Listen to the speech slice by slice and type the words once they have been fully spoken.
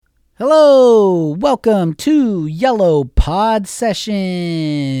Hello, welcome to Yellow Pod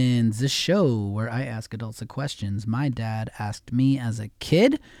Sessions, the show where I ask adults the questions my dad asked me as a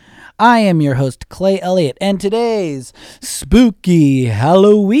kid. I am your host, Clay Elliott, and today's spooky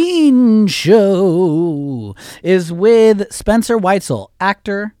Halloween show is with Spencer Whitesell,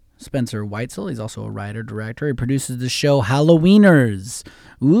 actor Spencer Whitesell. He's also a writer, director. He produces the show Halloweeners.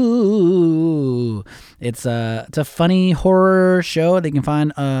 Ooh, it's a funny horror show they can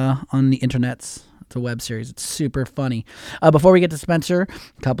find on the internets. It's a web series. It's super funny. Before we get to Spencer,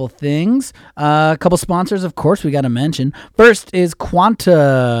 a couple things. A couple sponsors, of course, we got to mention. First is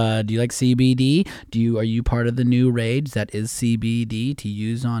Quanta. Do you like CBD? Are you part of the new rage that is CBD to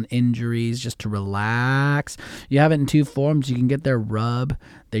use on injuries, just to relax? You have it in two forms. You can get their rub.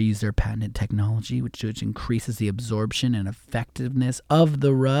 They use their patented technology, which increases the absorption and effectiveness of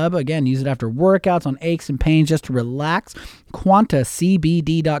the rub. Again, use it after workouts, on aches and pains, just to relax.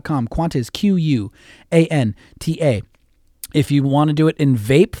 QuantaCBD.com. Quanta is Quanta. If you want to do it in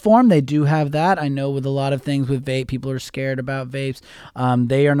vape form, they do have that. I know with a lot of things with vape, people are scared about vapes.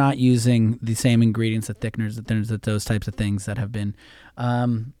 They are not using the same ingredients, the thickeners, those types of things that have been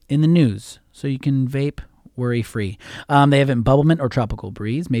in the news. So you can vape worry-free. They have it in Bubble Mint or Tropical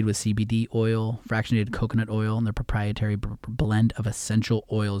Breeze, made with CBD oil, fractionated coconut oil, and their proprietary blend of essential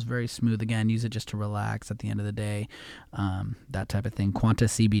oils. Very smooth. Again, use it just to relax at the end of the day. That type of thing.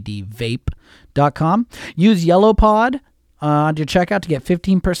 QuantaCBDVape.com. Use YellowPod on your checkout to get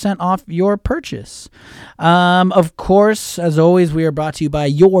 15% off your purchase. Of course, as always, we are brought to you by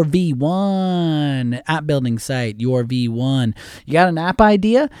Your V1 app building site, Your V1. You got an app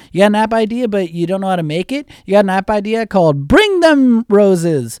idea? But you don't know how to make it? You got an app idea called Bring Them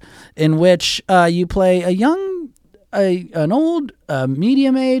Roses, in which you play an old,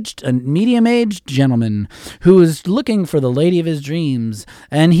 medium-aged gentleman who is looking for the lady of his dreams,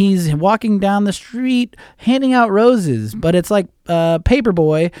 and he's walking down the street handing out roses, but it's like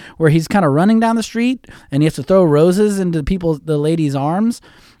Paperboy, where he's kind of running down the street and he has to throw roses into the lady's arms.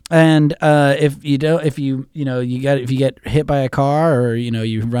 And if you get hit by a car, or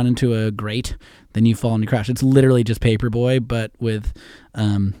you run into a grate, then you fall and you crash. It's literally just Paperboy, but with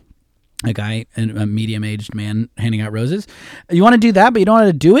a guy, a medium-aged man, handing out roses. You want to do that, but you don't know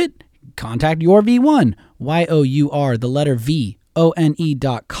how to do it? Contact Your V1, YOUR, the letter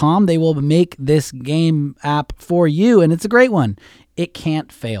VONE.com. They will make this game app for you, and it's a great one. It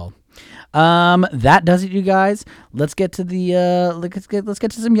can't fail. That does it, you guys. Let's get to let's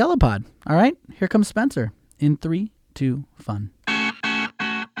get to some Yellow Pod. All right, here comes Spencer in 3, 2, fun.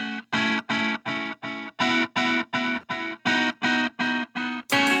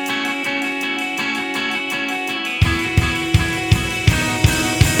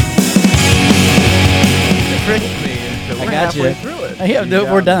 I got you. Through it.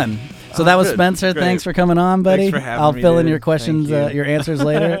 Yeah, we're done. So that was good. Spencer. Great. Thanks for coming on, buddy. Thanks for having I'll me, fill in dude. your questions, your answers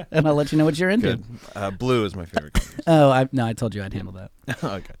later, and I'll let you know what you're into. Good. Blue is my favorite color. Oh, I told you I'd handle that.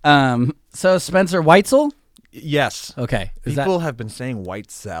 Okay. So Spencer Whitesell. Yes. Okay. People have been saying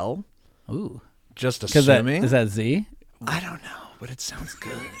Whitesell. Ooh. Just assuming. Is that Z? I don't know, but it sounds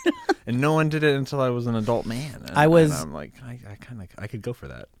good. And no one did it until I was an adult man. And I'm like, I could go for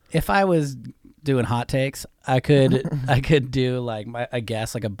that. If I was doing hot takes, I could do like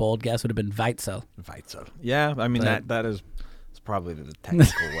a bold guess would have been Weitzel. Weitzel. Yeah, I mean that is probably the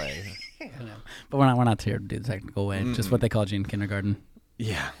technical way. But we're not here to do the technical way. Just what they called you in kindergarten.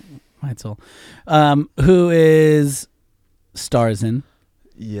 Yeah. Weitzel. Who is stars in,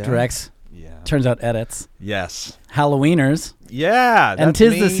 directs, turns out edits. Yes. Halloweeners. Yeah. And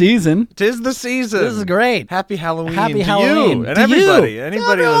tis the season. Tis the season. This is great. Happy Halloween. Happy to Halloween. You and to everybody. You.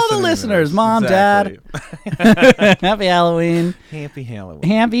 Anybody all the listening listeners. to this. Mom, Exactly. Dad. Happy Halloween. Happy Halloween.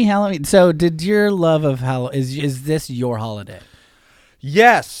 Happy Halloween. So did your love of Halloween, is this your holiday?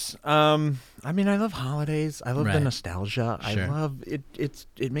 Yes. I mean, I love holidays. I love the Right. nostalgia. Sure. I love it.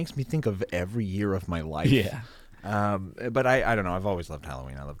 It makes me think of every year of my life. Yeah. But I don't know. I've always loved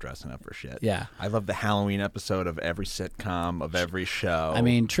Halloween. I love dressing up for shit. Yeah. I love the Halloween episode of every sitcom, of every show. I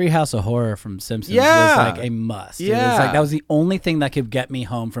mean, Treehouse of Horror from Simpsons Yeah. was like a must. It was Yeah. like that was the only thing that could get me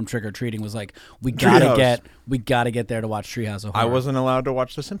home from trick or treating. Was like we gotta get there to watch Treehouse of Horror. I wasn't allowed to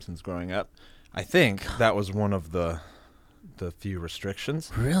watch The Simpsons growing up. I think that was one of the few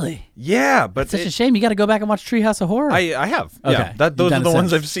restrictions. Really? Yeah, but It's such a shame. You got to go back and watch Treehouse of Horror. I have. Okay. Yeah, You've those are done the it ones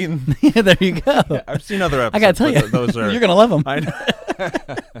since. I've seen. Yeah, there you go. Yeah, I've seen other episodes. I gotta tell you, those are you're gonna love them.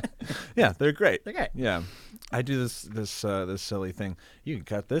 Yeah, they're great. They're great. Yeah. I do this silly thing. You can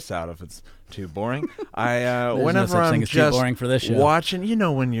cut this out if it's too boring. I no whenever such thing I'm as too just boring for this show. watching,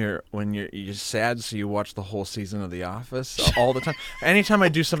 when you're sad, so you watch the whole season of The Office all the time. Anytime I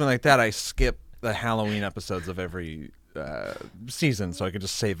do something like that, I skip the Halloween episodes of every season, so I could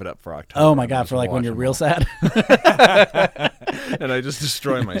just save it up for October. Oh my god, for like when you're real sad. And I just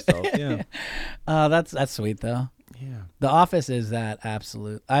destroy myself. Yeah. That's sweet though. Yeah. The Office is that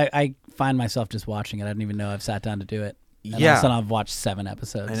absolute. I find myself just watching it. I didn't even know I've sat down to do it. And all of a sudden I've watched 7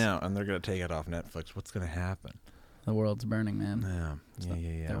 episodes. I know, and they're gonna take it off Netflix. What's gonna happen? The world's burning, man.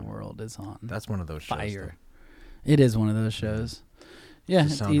 Yeah. The world is on That's one of those shows. fire. It is one of those shows. Yeah.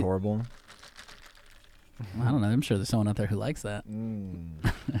 Does it sound horrible? I don't know. I'm sure there's someone out there who likes that.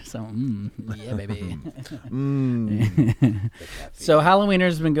 So, yeah, baby. So Halloweeners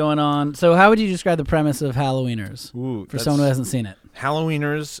has been going on. So how would you describe the premise of Halloweeners for someone who hasn't seen it?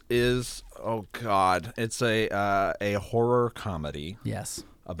 Halloweeners is, it's a horror comedy. Yes.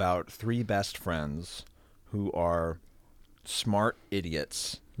 About 3 best friends who are smart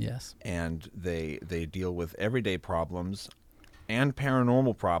idiots. Yes. And they deal with everyday problems and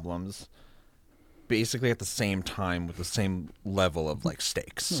paranormal problems basically at the same time with the same level of like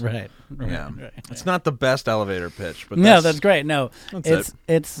stakes. Right. Yeah. It's not the best elevator pitch, but no, that's great. No, it's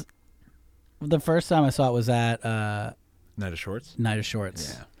it's the first time I saw it was at Night of Shorts. Night of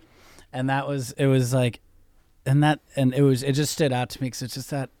Shorts. Yeah. And it just stood out to me because it's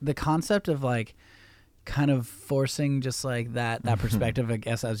just that the concept of like kind of forcing just like that perspective, I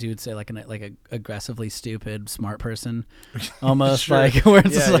guess, as you would say, like a aggressively stupid smart person, almost Sure. like where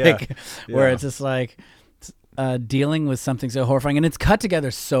it's Yeah. it's just like dealing with something so horrifying, and it's cut together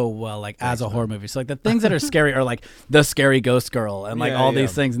so well, like as a horror movie. So like the things that are scary are like the scary ghost girl and like all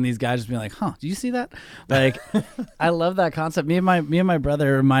these things, and these guys just being like, "Huh, do you see that?" Like, I love that concept. Me and my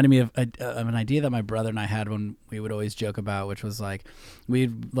brother reminded me of an idea that my brother and I had when we would always joke about, which was like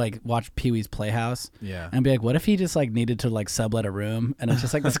we'd like watch Pee-wee's Playhouse, and be like, "What if he just like needed to like sublet a room?" And it's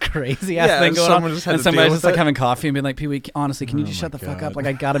just like this crazy ass thing going on, and somebody's just like having coffee and being like, "Pee-wee, honestly, can you just shut the fuck up? Like,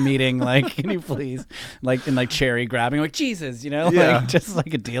 I got a meeting. Like, can you please?" Like, and like Cherry grabbing, like, Jesus, like just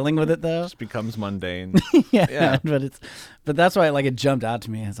like dealing with it though. Just becomes mundane. yeah, but that's why like it jumped out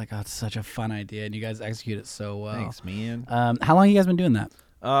to me. It's like, oh, it's such a fun idea, and you guys execute it so well. Thanks, man. How long have you guys been doing that?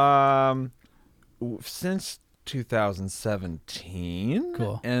 Since 2017.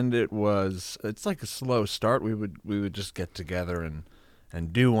 Cool. And it's like a slow start. We would just get together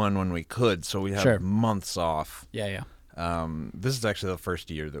and do one when we could, so we have months off. Yeah. This is actually the first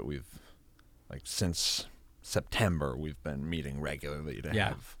year that we've, like, since September, we've been meeting regularly to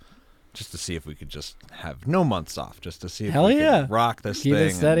have, just to see if we could just have no months off, just to see if we could rock this keep thing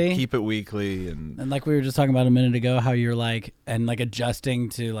it steady. and keep it weekly. And like we were just talking about a minute ago, how you're like, and like adjusting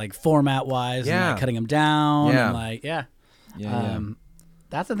to like format wise and like cutting them down. And like, that's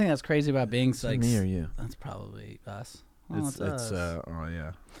the thing that's crazy about being like, me or you? That's probably us. It's us.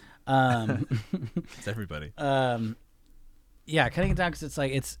 It's everybody. Cutting it down because it's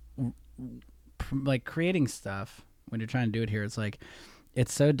like creating stuff when you're trying to do it here. It's like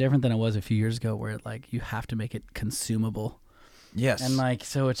it's so different than it was a few years ago, where like you have to make it consumable. Yes. And like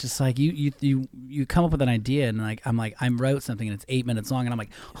so, it's just like you come up with an idea, and like I wrote something and it's 8 minutes long, and I'm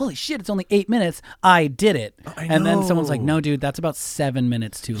like, holy shit, it's only 8 minutes. I did it. And then someone's like, no, dude, that's about 7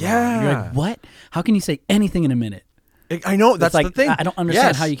 minutes too long. And you're like, what? How can you say anything in a minute? I know, that's like, the thing. I don't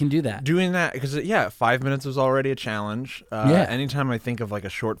understand how you can do that. Doing that, because 5 minutes is already a challenge. Anytime I think of like a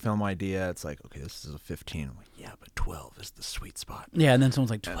short film idea, it's like, okay, this is a 15. I'm like, yeah, but 12 is the sweet spot. Yeah, and then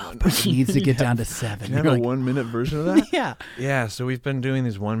someone's like, 12, but he needs to get down to 7. Can you have a 1 minute version of that? Yeah. Yeah, so we've been doing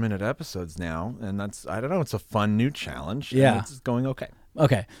these 1 minute episodes now, and that's, I don't know, it's a fun new challenge. Yeah. And it's going okay.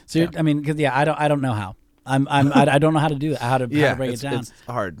 Okay. So, I mean, because, I don't know how. I don't know how to do it, how to break it down. It's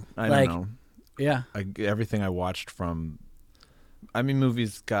hard. I don't know. Yeah. Everything I watched from,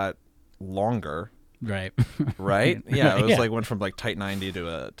 movies got longer. Right. Right? Yeah, it was like went from like tight 90 to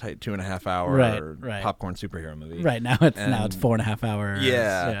a tight 2.5 hour popcorn superhero movie. Right, now it's 4.5 hours.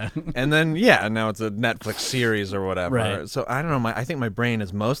 Yeah. And then now it's a Netflix series or whatever. Right. So I don't know, I think my brain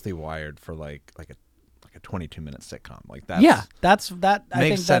is mostly wired for like a 22-minute sitcom. Like that. Yeah, that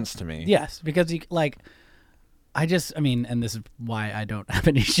makes sense to me. Yes, because you like and this is why I don't have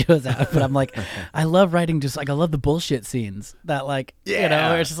any shows out, but I'm like, I love writing I love the bullshit scenes that where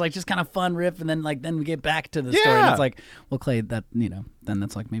it's just kind of fun riff, and then then we get back to the story, and it's like, well, Clay, that, then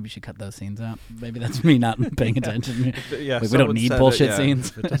that's like, maybe you should cut those scenes out. Maybe that's me not paying attention. We don't need bullshit scenes.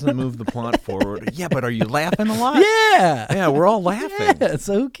 If it doesn't move the plot forward. Yeah, but are you laughing a lot? Yeah. Yeah, we're all laughing. Yeah,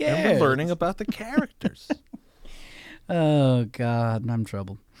 so who cares? And we're learning about the characters. Oh, God, I'm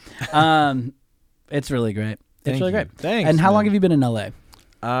troubled. It's really great. It's really you. great. Thanks. And how man. long have you been in LA?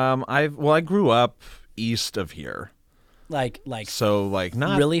 I grew up east of here. Like So like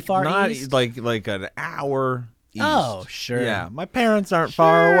not really far not east? like an hour east. Oh, sure. Yeah, my parents aren't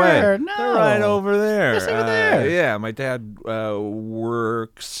far away. Sure, no. They're right over there. Just over there. Yeah, my dad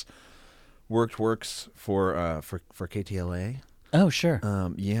works for KTLA. Oh, sure.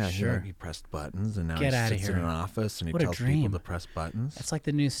 Yeah, Sure. he pressed buttons, and now Get he outta sits in here. an office and he What a tells dream. people to press buttons. It's like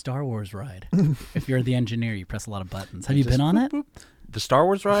the new Star Wars ride. If you're the engineer, you press a lot of buttons. Have you been on it? The Star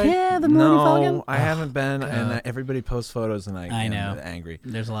Wars ride? Yeah, the Millennium No, Falcon? I haven't been, and everybody posts photos, and I am know. angry.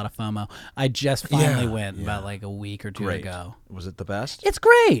 There's a lot of FOMO. I just finally Yeah, went yeah. about like a week or two Great. ago. Was it the best? It's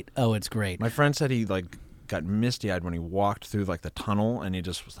great. Oh, it's great. My friend said he like got misty-eyed when he walked through like the tunnel, and he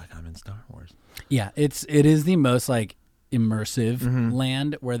just was like, "I'm in Star Wars." Yeah, it is the most like immersive Mm-hmm.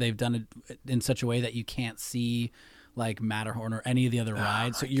 land where they've done it in such a way that you can't see like Matterhorn or any of the Oh other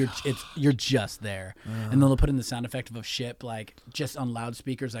rides. So you're just there. And then they'll put in the sound effect of a ship like just on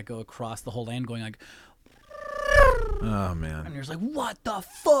loudspeakers that go across the whole land going like, Oh and man, you're just like, what the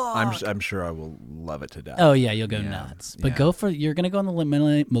fuck? I'm sure I will love it to death. Oh yeah, you'll go Yeah, nuts. But yeah. you're gonna go on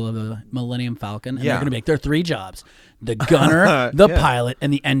the Millennium Falcon, and Yeah. they're gonna make their 3 jobs: the gunner, the Yeah. pilot,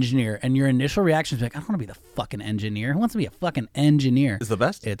 and the engineer. And your initial reaction is like, I don't want to be the fucking engineer. Who wants to be a fucking engineer? Is the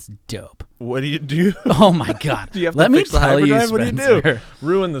best. It's dope. What do you do? Oh my god! Do you have Let to me fix the tell you, hyperdrive? What do you do? Spencer.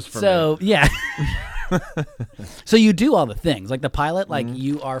 Ruin this for me. So yeah. So you do all the things like the pilot, like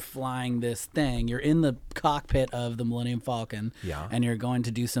you are flying this thing. You're in the cockpit of the Millennium Falcon, Yeah. and you're going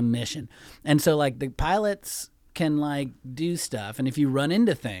to do some mission. And so like the pilots can like do stuff, and if you run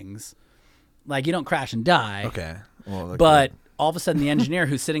into things, like you don't crash and die. Okay. Well, But all of a sudden, the engineer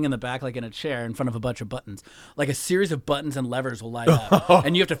who's sitting in the back, like in a chair in front of a bunch of buttons, like a series of buttons and levers will light up,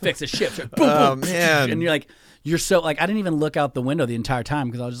 and you have to fix a ship. So boom, Oh, boom, man. and you're so like, I didn't even look out the window the entire time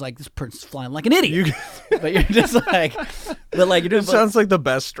because I was just like, this person's flying like an idiot. But you're just like, but like you're doing. it sounds like the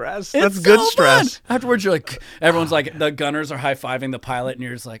best stress. It's That's good so stress. fun. Afterwards, you're like, everyone's like, the gunners are high fiving the pilot, and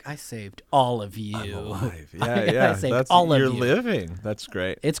you're just like, I saved all of you. Alive. I Yeah. saved That's all of you're you. living. That's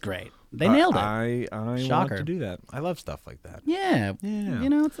great. It's great. They nailed it. I want Shocker. to do that. I love stuff like that. Yeah. Yeah. You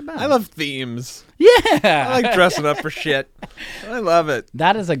know, it's about. I love themes. Yeah. I like dressing up for shit. I love it.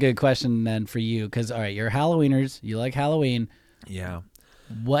 That is a good question then for you, because all right, you're Halloweeners. You like Halloween. Yeah.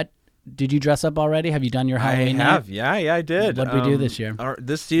 What did you dress up already? Have you done your Halloween? I night? have. Yeah, I did. What'd we do this year?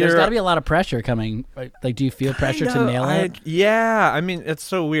 This year, There's got to be a lot of pressure coming. Like, do you feel pressure to nail it? Yeah. I mean, it's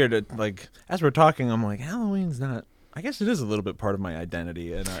so weird. Like, as we're talking, I'm like, Halloween's not. I guess it is a little bit part of my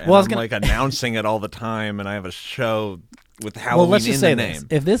identity, and Well, I was I'm gonna- like announcing it all the time, and I have a show with Halloween Well, let's just in say the this. name.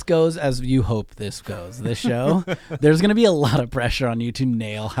 If this goes as you hope this goes, this show, there's going to be a lot of pressure on you to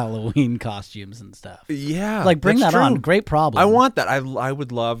nail Halloween costumes and stuff. Yeah, Like, bring that's that on. true. Great problem. I want that. I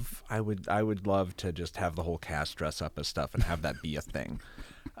would love. I would love to just have the whole cast dress up as stuff and have that be a thing.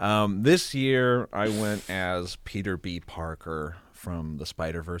 This year, I went as Peter B. Parker from the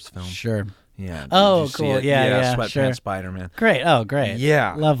Spider-Verse film. Sure. Yeah. Oh, Did you see cool. it? Yeah, Sweatpants sure. Spider-Man. Great. Oh, great.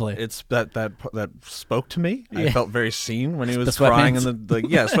 Yeah, Lovely. It's that spoke to me. I Yeah. felt very seen when he was The crying in sweatpants. the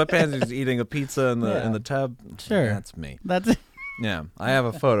sweatpants. He's eating a pizza in the tub. Sure. That's me. That's Yeah, I have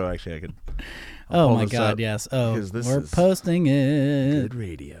a photo actually. I'll Oh pull my this God, up yes. Oh, because this we're is posting it. good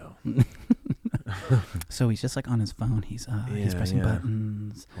radio. So he's just like on his phone. He's Yeah, pressing yeah.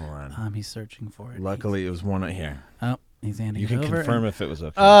 buttons. Hold on. He's searching for it. Luckily, it was one right here. Oh, he's handing You it can over. confirm if it was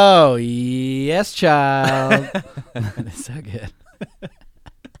okay. Oh yes, child. That is so good.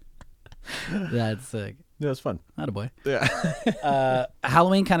 That's sick. Yeah, it was fun. Attaboy. Yeah.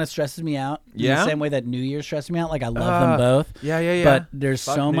 Halloween kind of stresses me out. In Yeah? the same way that New Year stresses me out. Like I love them both. yeah. But there's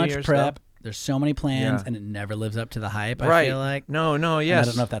Fuck so New much Year's prep. stuff. There's so many plans, Yeah. and it never lives up to the hype. Right. I feel like. No, And yes. I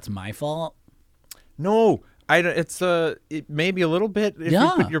don't know if that's my fault. No, it's it maybe a little bit if Yeah.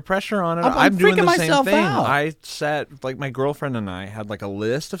 you put your pressure on it. I'm doing freaking the same myself thing. out. I sat like my girlfriend and I had like a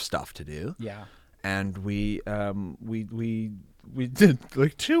list of stuff to do, Yeah. and we did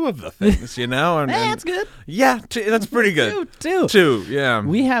like 2 of the things, you know. And, Hey, and- that's good. Yeah, that's pretty good. Two. 2, yeah.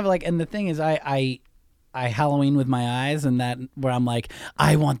 We have like, and the thing is, I Halloween with my eyes, and that where I'm like,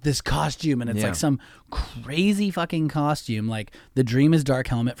 I want this costume, and it's Yeah. like some crazy fucking costume. Like the dream is Dark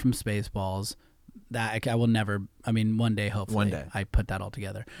Helmet from Spaceballs. That I will never. I mean, one day, hopefully, One day. I put that all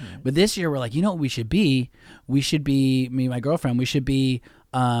together. But this year, we're like, you know what we should be? We should be me, and my girlfriend. We should be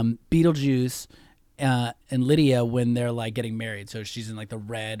Beetlejuice and Lydia when they're like getting married. So she's in like the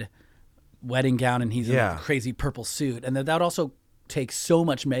red wedding gown, and he's in Yeah. like a crazy purple suit, and that would also take so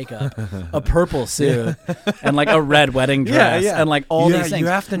much makeup, a purple suit, and like a red wedding dress, and like all these things. You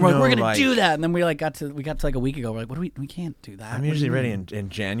have to we're like, know, we're gonna like- do that, and then we got to like a week ago. We're like, what do we can't do that. I'm What usually do you ready mean? in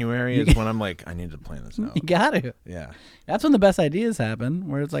January is when I'm like, I need to plan this out. You got to. Yeah. That's when the best ideas happen.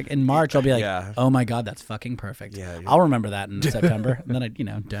 Where it's like in March, I'll be like, Yeah. oh my god, that's fucking perfect. Yeah. I'll remember that in September, and then I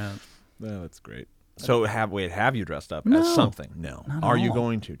don't. No, that's great. So have you dressed up No. as something? No. Not at Are you all.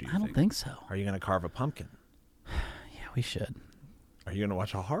 going to? Do you I don't think so. Are you going to carve a pumpkin? Yeah, we should. Are you going to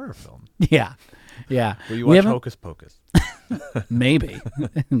watch a horror film? Yeah, yeah. Will you We watch haven't- Hocus Pocus? Maybe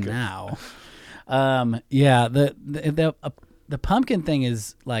now. Yeah, the pumpkin thing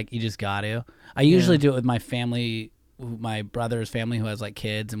is like you just got to. I usually do it with my family, my brother's family who has like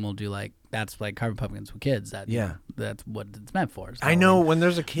kids, and we'll do like that's like carving pumpkins with kids. That's what it's meant for. I know when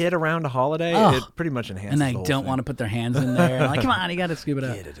there's a kid around a holiday, Oh. it pretty much enhances. and they the whole don't thing. want to put their hands in there. I'm like, come on, you got to scoop it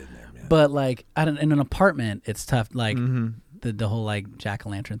up. Get it in there, man. But like in an apartment, it's tough. Like Mm-hmm. the whole like jack o'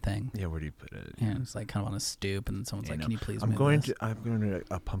 lantern thing. Yeah, where do you put it? Yeah, it's like kind of on a stoop, and someone's like, "Can you please?" I'm move going this?" to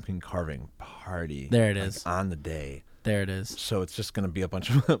a pumpkin carving party. There it like, is. on the day. There it is. So it's just going to be a bunch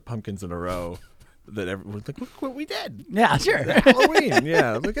of pumpkins in a row. That everyone's like, look what we did. Yeah, sure. Halloween.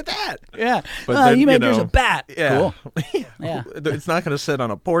 Yeah, look at that. Yeah. But Oh, then, you made you yours know, a bat. Yeah. Cool. Yeah. It's not going to sit on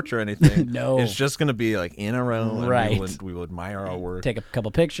a porch or anything. No. It's just going to be like in a row. And Right. We will admire our work. Take a couple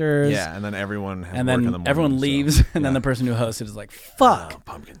pictures. Yeah, and then everyone has And work in the then morning, everyone so, leaves, and then yeah. the person who hosted is like, "Fuck, Oh,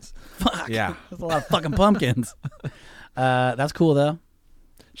 pumpkins. fuck." Yeah. There's a lot of fucking pumpkins. That's cool though.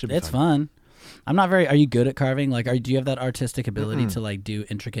 Should be It's fun. I'm not very. Are you good at carving? Like, do you have that artistic ability to like do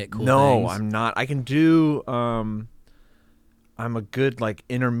intricate, cool No, things? I'm not. I can do. I'm a good like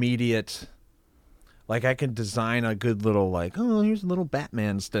intermediate. Like I can design a good little like here's a little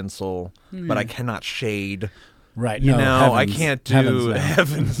Batman stencil, but I cannot shade. Right. You no, know, I heavens- can't do heavens, no.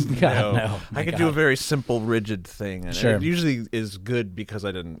 heavens. God, no. I My could do a God. very simple, rigid thing, and Sure. it usually is good because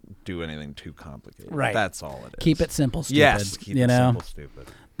I didn't do anything too complicated. Right. That's all it is. Keep it simple, stupid. Yes, keep you it know, simple, stupid.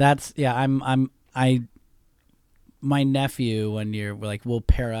 that's my nephew, when you're like, we'll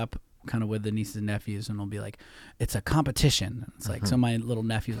pair up kind of with the nieces and nephews, and we'll be like, it's a competition. It's like, so my little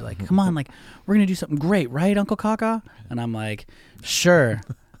nephew's like, come on, like, we're gonna do something great, right, Uncle Kaka? And I'm like, sure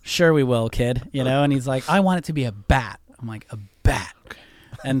we will, kid. You know, and he's like, I want it to be a bat. I'm like, a bat.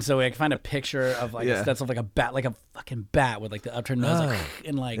 And so I find a picture of like Yeah. a stencil of like a bat, like a fucking bat with like the upturned nose, like,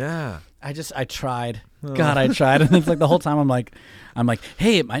 and like Yeah. I tried. God, I tried. And it's like the whole time I'm like,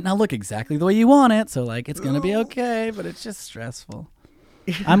 hey, it might not look exactly the way you want it. So like, it's going to be okay, but it's just stressful.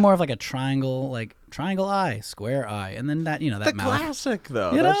 I'm more of like a triangle eye, square eye. And then that, that The mouth. classic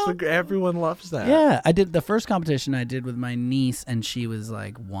though. You That's know? everyone loves that. Yeah. I did the first competition I did with my niece, and she was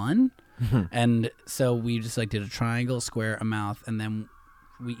like 1. And so we just like did a triangle, square, a mouth. And then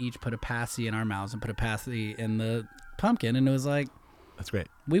we each put a passy in our mouths and put a passy in the pumpkin. And it was like, That's great.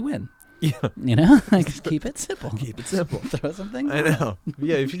 we win. Yeah. You know, like keep it simple. Keep it simple. Throw some things. I know.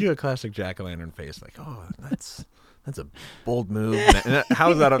 Yeah, if you do a classic jack-o'-lantern face, like, oh, that's a bold move. And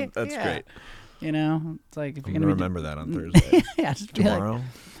how's that? That's Yeah. great. You know, it's like if I'm you're gonna gonna be remember that on Thursday. yeah, just be like, Tomorrow.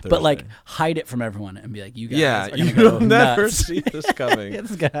 but like Thursday. hide it from everyone and be like, you guys yeah, are you gonna go will never nuts. see this coming.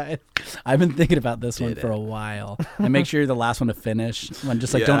 This guy, I've been thinking about this one Did for it. a while, and make sure you're the last one to finish. When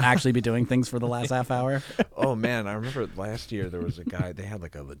just like Yeah. don't actually be doing things for the last half hour. Oh man, I remember last year there was a guy. They had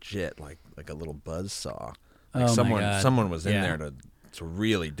like a legit like a little buzz saw. Like Oh, my God. someone was in Yeah. there to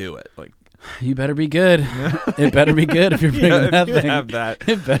really do it. Like You better be good. It better be good if you're bringing yeah, that if you thing. have that.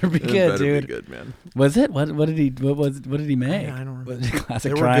 It better be It good, better dude. Be good, man. Was it? What did he make? I don't remember. Classic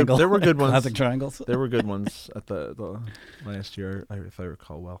There were good- triangle. there were good ones. Classic triangles. There were good ones at the last year, if I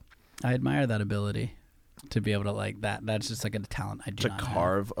recall well. I admire that ability to be able to like that. That's just like a talent I do To not have.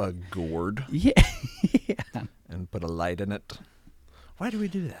 carve a gourd Yeah. Yeah. and put a light in it. Why do we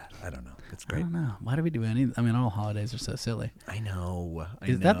do that? I don't know. It's I great. don't know. Why do we do any? I mean, all holidays are so silly. I know.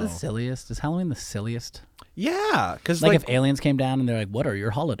 Is that the silliest? Is Halloween the silliest? Yeah, because Like, if aliens came down and they're like, "What are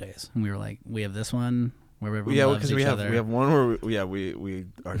your holidays?" and we were like, "We have this one where everyone yeah, loves because each we have other." one where we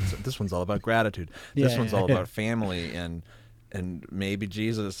are. This one's all about gratitude. This Yeah, one's yeah, all yeah. about family and maybe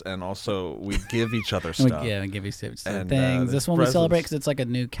Jesus, and also we give each other And stuff. we give you some And, things. the This one we celebrate presents. because it's like a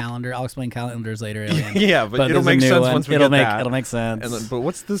new calendar. I'll explain calendars later. Alien. Yeah, but it'll there's a make new sense one. once we it'll get make that. it'll make sense. And then, but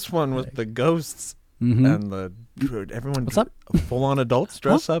what's this one with the ghosts Mhm. and the everyone? What's up? Full-on adults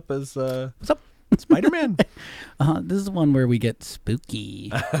dress up as What's up? Spider-Man. This is one where we get spooky.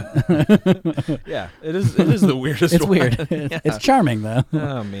 Yeah, it is. It is the weirdest. It's one. weird. Yeah. It's charming though.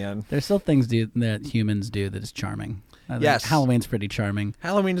 Oh man. There's still things that humans do that is charming. I think Yes. Halloween's pretty charming.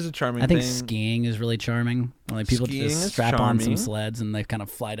 Halloween is a charming I think thing. skiing is really charming. Like people Skiing just is strap on some charming. sleds and they kind of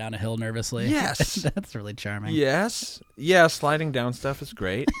fly down a hill nervously. Yes. That's really charming. Yes. Yeah, sliding down stuff is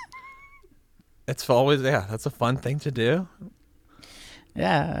great. It's always, that's a fun thing to do.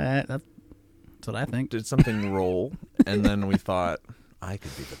 Yeah, that's what I think. Did something roll, and then we thought, I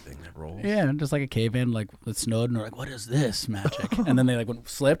could be the thing that rolls. Yeah, just like a caveman, like it snowed, and they're like, "What is this magic?" And then they like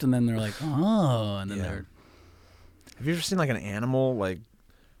slipped, and then they're like, "Oh," and then Yeah. they're Have you ever seen like an animal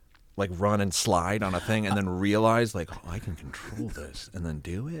like run and slide on a thing and then realize like, oh, I can control this and then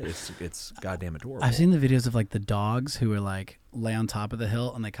do it? It's goddamn adorable. I've seen the videos of like the dogs who are like lay on top of the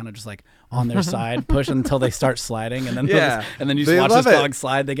hill and they kind of just like on their side push until they start sliding, and then Yeah. and then you They just watch love this it. dog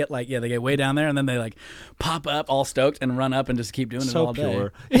slide. They get like they get way down there, and then they like pop up all stoked and run up and just keep doing it so all day.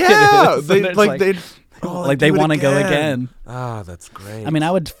 pure. Yeah, So they there's, like they like they want to go again. Ah, that's great. I mean, I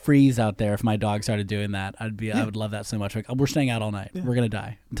would freeze out there if my dog started doing that. I would love that so much. Like, we're staying out all night. We're gonna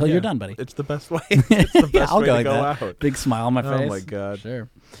die until Yeah. you're done, buddy. It's the best way. It's the best Yeah, I'll way go to like go that. out. Big smile on my face. Oh my god. Sure.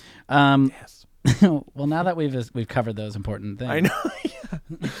 Yes. Well, now that we've covered those important things, I know.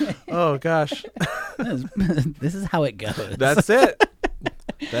 Yeah. Oh gosh. this is how it goes. That's it.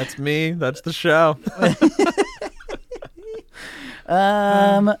 That's me. That's the show.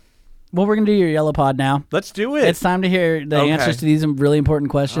 Well, we're gonna do your yellow pod now. Let's do it. It's time to hear the Okay. answers to these really important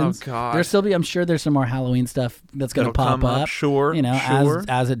questions. Oh, God. There'll still be. I'm sure there's some more Halloween stuff that's gonna That'll pop come up. up. Sure. You know, sure.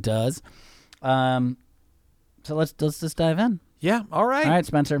 as it does. So let's just dive in. Yeah. All right. All right,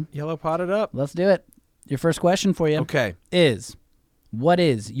 Spencer. Yellow potted up. Let's do it. Your first question for you Okay. is, what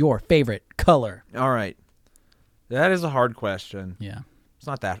is your favorite color? All right. That is a hard question. Yeah. It's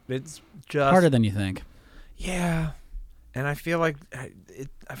not that. It's just Harder than you think. Yeah. And I feel like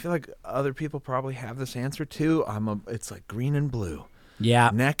other people probably have this answer too. It's like green and blue,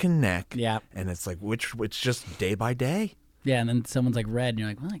 Yeah. neck and neck. Yeah. And it's like it's just day by day. Yeah, and then someone's like red, and you're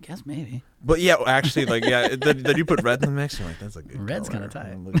like, well, I guess maybe. But yeah, actually, like then you put red in the mix. You're like, that's a good. Red's color. kinda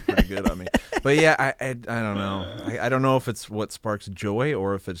tight. It looks pretty good on me. But yeah, I don't know. I don't know if it's what sparks joy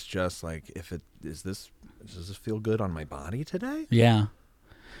or if it's just like does this feel good on my body today? Yeah.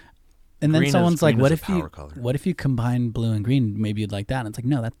 And then Green someone's is like, "What a if you power color. what if you combine blue and green? Maybe you'd like that." And it's like,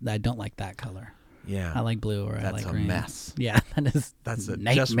 no, I don't like that color. Yeah. I like blue or I That's like a green. mess. Yeah, that's That's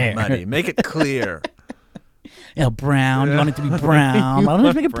nightmare. just muddy. Make it clear. Yeah, brown. You want it to be brown. Why don't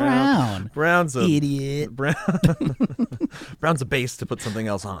we make it brown? Brown's a Idiot. Brown's a base to put something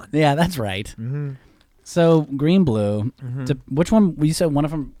else on. Yeah, that's right. Mm-hmm. So green, blue. Which one? You said one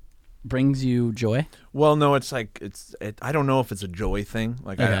of them brings you joy. Well, no, it's like I don't know if it's a joy thing.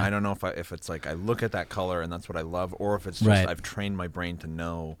 Like Okay. I don't know if it's like I look at that color and that's what I love, or if it's just Right. I've trained my brain to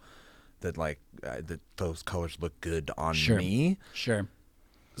know that that those colors look good on Sure. me. Sure.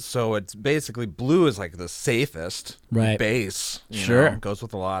 So it's basically blue is like the safest Right. base. You Sure. know, goes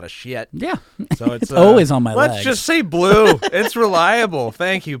with a lot of shit. Yeah. So it's always on my let's legs. just say blue. It's reliable.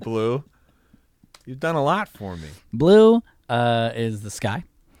 Thank you, blue. You've done a lot for me. Blue is the sky.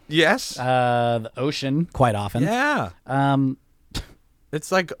 Yes. The ocean, quite often. Yeah.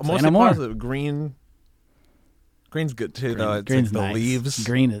 It's like mostly no more. positive. Green. Green's good too, though. It's Green's like the nice. leaves,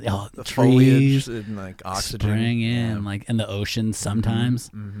 Green is the trees, foliage, and like oxygen. spring in, Yeah. like in the ocean sometimes.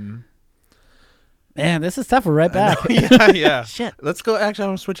 Mm-hmm. Man, this is tough. We're right back. yeah. Shit. Let's go. Actually, I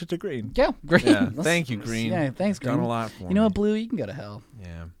want to switch it to green. Yeah, green. Yeah. Let's- Thank you, green. Yeah, thanks, green. Done a lot for me. You know what, blue? You can go to hell.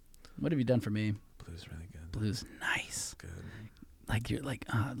 Yeah. What have you done for me? Blue's really good. Blue's nice. Good. Like you're like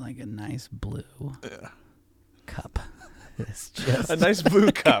a nice blue Yeah. cup. It's just A nice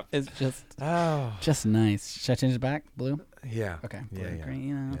blue cup. It's Oh. just nice. Should I change it back? Blue? Yeah. Okay. Blue, Yeah. green.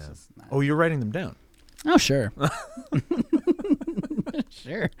 You know, it's Yeah. just nice. Oh, you're writing them down. Oh, sure.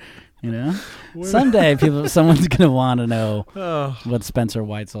 Sure. You know, someday someone's gonna want to know Oh. what Spencer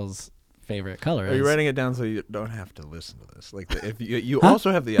Weitzel's favorite color is. Are you writing it down so you don't have to listen to this? Like, if you Huh?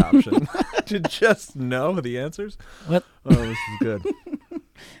 also have the option to just know the answers. What? Oh, this is good.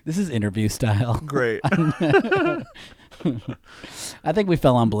 This is interview style. Great. I think we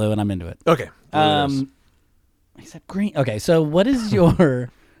fell on blue, and I'm into it. Okay. Except green. Okay, so what is your?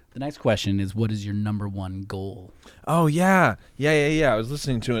 The next question is, what is your number one goal? Oh yeah. I was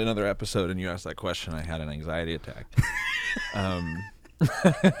listening to another episode and you asked that question. I had an anxiety attack.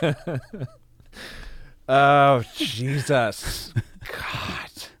 Oh Jesus, God,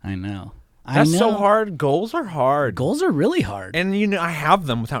 I know. that's so hard. Goals are hard, Goals are really hard. and I have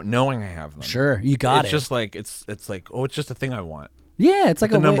them without knowing I have them. Sure, you got it's it. just like it's like it's just a thing I want. Yeah, it's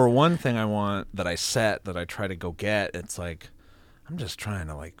like The a number one thing I want that I set that I try to go get. It's like I'm just trying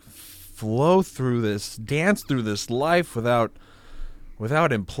to like flow through this, dance through this life without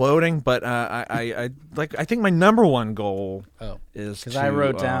without imploding. But I think my number one goal is because to, I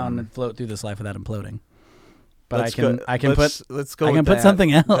wrote down and float through this life without imploding. But let's I can put put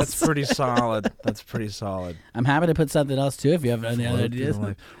something else. That's pretty solid. That's pretty solid. I'm happy to put something else too if you have any other ideas.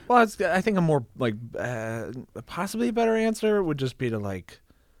 Well, I think a more like possibly a better answer would just be to like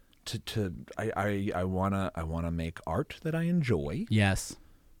I wanna make art that I enjoy. Yes.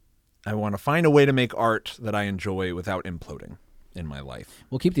 I want to find a way to make art that I enjoy without imploding in my life.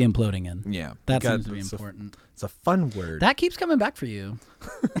 We'll keep the imploding in. Yeah, that seems to be important. It's a fun word. That keeps coming back for you.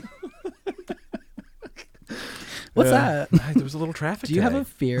 What's that? There was a little traffic. Do you have a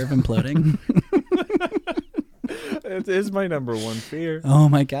fear of imploding? It is my number one fear. Oh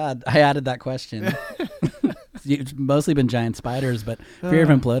my God. I added that question. It's mostly been giant spiders, but fear of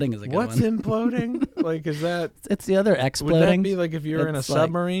imploding is a good one. What's imploding? Like, is that... It's the other exploding. Would that be like if you're in a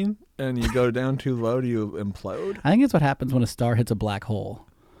submarine and you go down too low, do you implode? I think it's what happens when a star hits a black hole.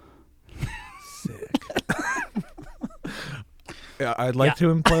 Sick. Yeah, I'd like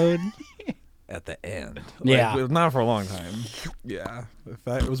to implode at the end. Yeah. Not for a long time. Yeah. If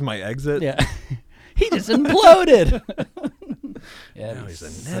that was my exit. Yeah. He just imploded. Yeah, now he's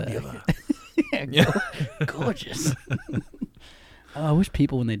a nebula. Yeah. Gorgeous. Oh, I wish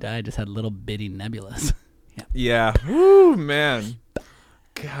people when they died just had little bitty nebulas. Yeah. Woo, man.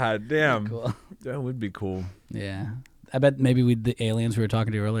 God damn. Cool. That would be cool. Yeah. I bet maybe the aliens we were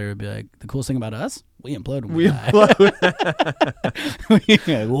talking to earlier would be like, the coolest thing about us, we implode when we die.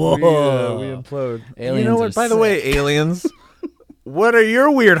 Whoa. We implode. Aliens you know what? By the sick. way, aliens, what are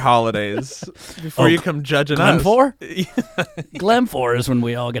your weird holidays before you come judging us? Glenfor? Glenfor is when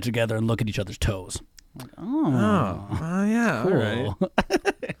we all get together and look at each other's toes. Like, Yeah. cool. All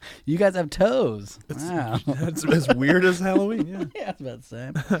right. You guys have toes. Wow. That's as weird as Halloween. Yeah. Yeah, it's about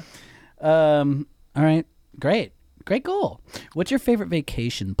the same. All right. Great goal. What's your favorite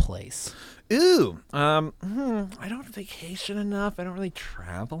vacation place? Ooh. I don't vacation enough. I don't really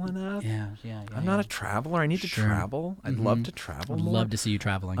travel enough. Yeah. I'm not a traveler. I need to travel. I'd love to travel I'd more. love to see you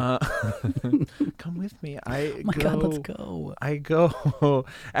traveling. Come with me. God, let's go. I go.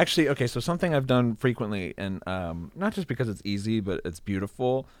 Actually, okay, so something I've done frequently, and not just because it's easy, but it's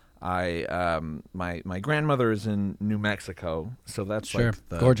beautiful. My grandmother is in New Mexico, so that's like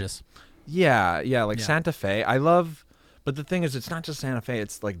gorgeous. Yeah, like Santa Fe. I love, but the thing is, it's not just Santa Fe.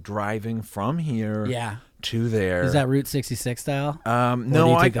 It's like driving from here to there. Is that Route 66 style?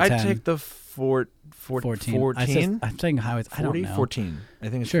 No, I take the 14. I'm saying highways. 40, I don't know. 14. I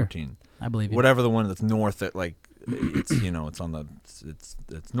think it's 14. I believe you. Whatever the one that's north, that like it's it's on the it's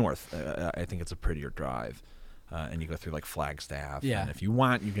north. I think it's a prettier drive, and you go through like Flagstaff. Yeah. And if you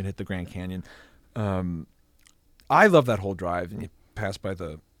want, you can hit the Grand Canyon. I love that whole drive, and you pass by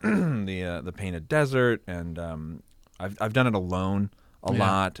the the Painted Desert, and I've done it alone a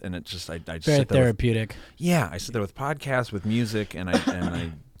lot, and it just I just very sit there therapeutic. I sit there with podcasts, with music, and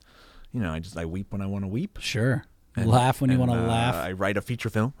I I weep when I want to weep. Sure. Laugh when you want to laugh. I write a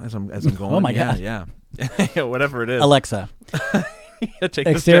feature film as I'm going. Oh my God. Yeah. Whatever it is. Alexa. Take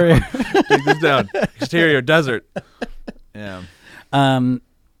Exterior. This down. Take this down. Exterior desert. Yeah.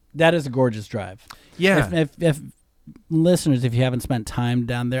 That is a gorgeous drive. Yeah. If listeners, if you haven't spent time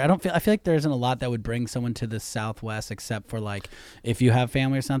down there, I feel like there isn't a lot that would bring someone to the Southwest except for like if you have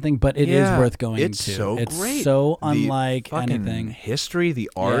family or something, but it is worth going it's to. So it's great. so The unlike fucking anything. History, the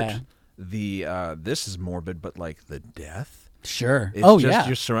art, this is morbid, but like the death. Sure. It's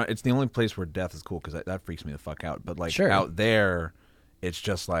it's the only place where death is cool because that freaks me the fuck out. But like out there, it's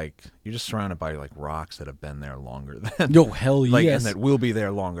just like you're just surrounded by like rocks that have been there longer than. Oh hell yes. And that will be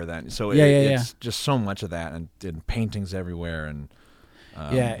there longer than. So it's just so much of that, and paintings everywhere, and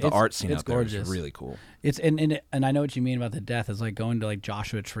the art scene out there is really cool. It's and I know what you mean about the death. It's like going to like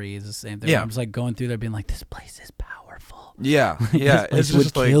Joshua Tree is the same thing. I'm just like going through there, being like, this place is powerful. Yeah. This place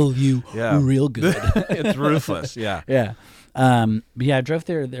would kill you real good. It's ruthless. Yeah. Yeah. But yeah, I drove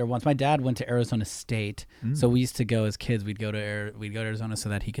there once. My dad went to Arizona State, so we used to go as kids. We'd go to Arizona so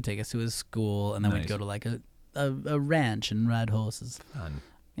that he could take us to his school, and then we'd go to like a ranch and ride horses. Fun.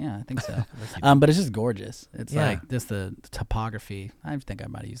 Yeah, I think so. But it's just gorgeous. It's like just the topography. I think I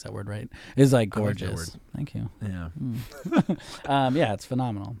might have used that word right. It's like gorgeous. I like that word. Thank you. Yeah. Yeah, it's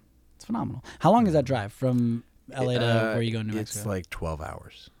phenomenal. It's phenomenal. How long is that drive from LA to where you go in New Mexico? It's like 12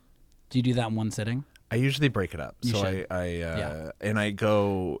 hours. Do you do that in one sitting? I usually break it up. You so should. And I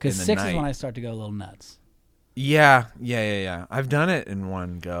go because in the 6 night. is when I start to go a little nuts. Yeah. I've done it in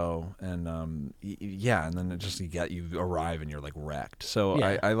one go, and and then it just you arrive and you're like wrecked. So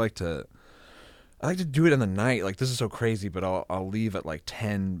I like to do it in the night. Like this is so crazy, but I'll leave at like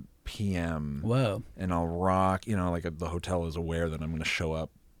 10 p.m. Whoa. and I'll rock. Like the hotel is aware that I'm going to show up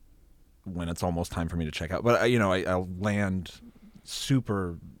when it's almost time for me to check out. But I'll land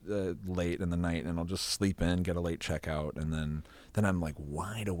super late in the night, and I'll just sleep in, get a late checkout, and then I'm like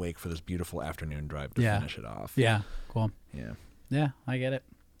wide awake for this beautiful afternoon drive to finish it off. Yeah. Cool. Yeah. Yeah, I get it.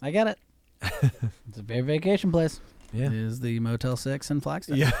 It's a very vacation place. Yeah. It is the Motel 6 in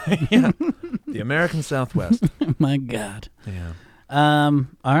Flagstaff. Yeah. Yeah. The American Southwest. My God. Yeah.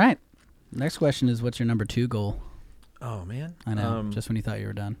 All right. Next question is, what's your number 2 goal? Oh man. I know. Just when you thought you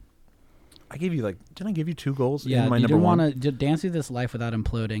were done. I gave you didn't I give you 2 goals? Yeah, in my you number didn't one? want to dance through this life without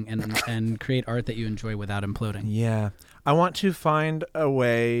imploding and create art that you enjoy without imploding. Yeah. I want to find a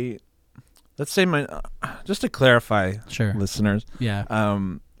way. Let's say just to clarify, Sure. listeners. Yeah.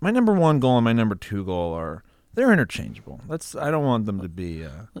 My number 1 goal and my number 2 goal they're interchangeable. I don't want them to be.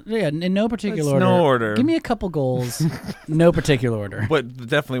 Yeah, in no particular It's order. no order. Give me a couple goals. No particular order. But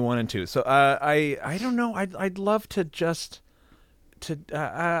definitely 1 and 2. So I don't know. I'd love to just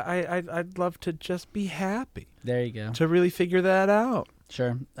I'd love to just be happy. There you go. To really figure that out.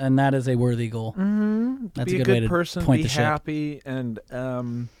 Sure. And that is a worthy goal. Mm-hmm. That's be a good a way good to person, point be the ship. happy, and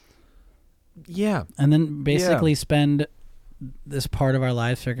yeah. And then basically spend this part of our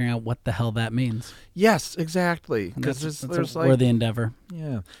lives figuring out what the hell that means. Yes, exactly. And Because that's there's a like worthy endeavor.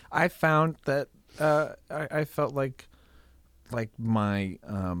 yeah. I found that I felt like my I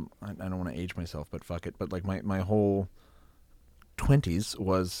don't want to age myself, but fuck it. But like my whole 20s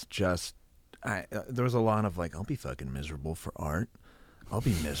was just there was a lot of like, I'll be fucking miserable for art. I'll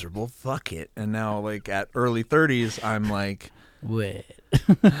be miserable. Fuck it. And now like at early 30s, I'm like, Wait.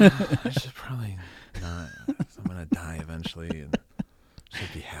 I should probably not. 'Cause I'm gonna die eventually, and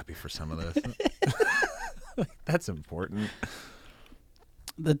should be happy for some of this. That's important.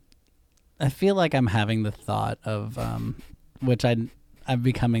 I feel like I'm having the thought of which I'm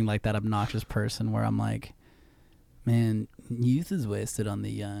becoming like that obnoxious person where I'm like, man, youth is wasted on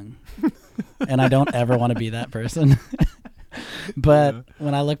the young. And I don't ever want to be that person. But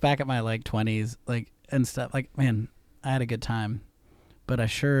when I look back at my like 20s like and stuff, like, man, I had a good time, but I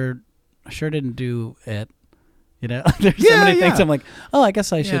sure didn't do it. There's so many things I'm like, oh, I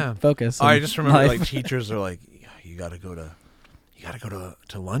guess I should focus. I just remember like teachers are like, you got to go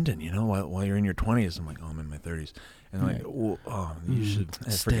to London, while you're in your 20s. I'm like, oh, I'm in my 30s. And like, oh, you should.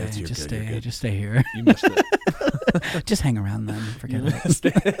 I forget you're just good. stay, You're good. just stay here. You missed it. Just hang around then. Forget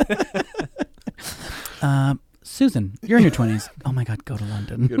it. Susan, you're in your 20s. Oh my God, go to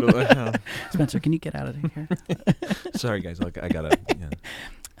London. Spencer, can you get out of here? Sorry, guys. Look, I gotta. Yeah.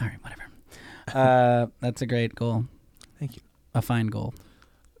 All right, whatever. That's a great goal. Thank you. A fine goal.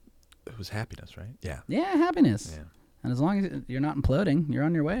 It was happiness, right? Yeah. Yeah, happiness. Yeah. And as long as you're not imploding, you're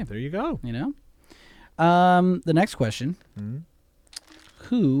on your way. There you go. The next question. Mm-hmm.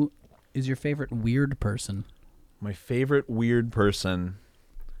 Who is your favorite weird person? My favorite weird person,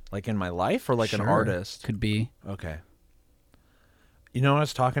 like in my life or like an artist? Could be. Okay. You know what I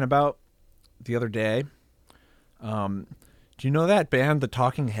was talking about the other day? Do you know that band, The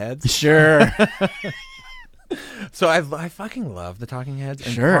Talking Heads? Sure. So I fucking love The Talking Heads.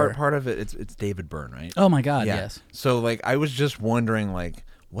 And Sure. part of it, it's David Byrne, right? Oh my God, yes. So like I was just wondering, like,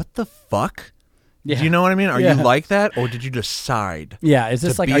 what the fuck? Yeah. Do you know what I mean? Are Yeah. you like that, or did you decide? Yeah, is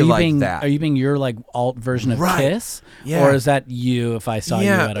this to like, be are you like being that? Are you being your like alt version of Right. Kiss? Yeah. Or is that you if I saw you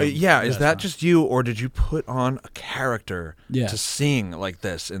at a Is that restaurant? just you, or did you put on a character Yeah. to sing like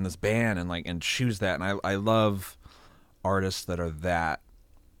this in this band and choose that? And I love artists that are that.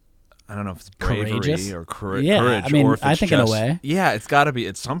 I don't know if it's bravery Courageous? or courage. Yeah, I mean, or if I it's think in a just- way. Yeah, it's got to be.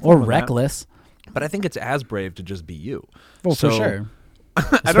 It's something. Or with that. reckless. But I think it's as brave to just be you. Well, So, for sure. I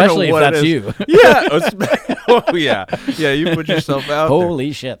don't know Especially if what it that's is. you. Yeah. Oh, yeah. Yeah, you put yourself out there.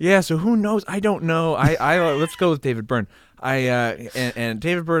 Holy shit. Yeah, so who knows? I don't know. I let's go with David Byrne. And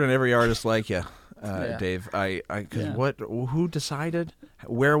David Byrne and every artist like you, Dave. Who decided?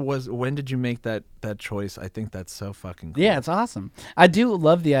 When did you make that choice? I think that's so fucking cool. Yeah, it's awesome. I do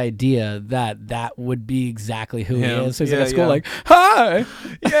love the idea that would be exactly who he Him. is. So he's Yeah, like at school yeah. like, hi.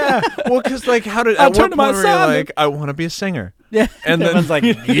 Yeah. Well, because how did I'll at turn what to my point were you son. like, I want to be a singer? Yeah. And then everyone's like,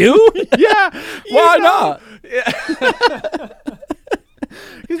 you? Yeah. Why not?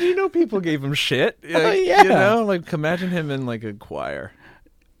 Because people gave him shit. Oh, yeah. Imagine him in like a choir.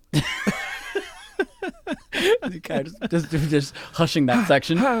 just hushing that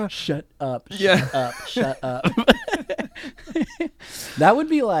section. Shut up. Shut up. Shut up. That would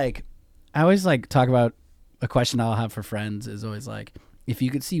be like, I always talk about a question I'll have for friends is always like, if you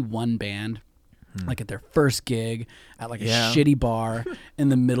could see one band like at their first gig at like a Yeah. shitty bar in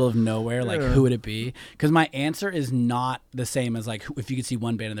the middle of nowhere, like who would it be? Because my answer is not the same as like if you could see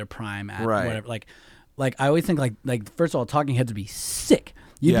one band in their prime at Right. whatever. Like I always think like first of all, Talking Heads would be sick.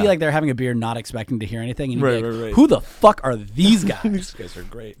 You'd Yeah. be like there having a beer, not expecting to hear anything, and you'd be Right, like, right. "Who the fuck are these guys?" These guys are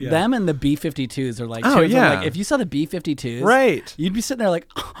great. Yeah. Them and the B-52s are like, Oh, two of them, yeah. like if you saw the B-52s, Right. you'd be sitting there like,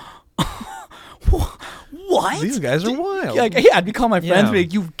 what? These guys are wild. Like, yeah, I'd be calling my friends, Yeah. and be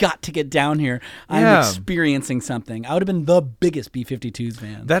like, "You've got to get down here. I'm Yeah. experiencing something." I would have been the biggest B-52s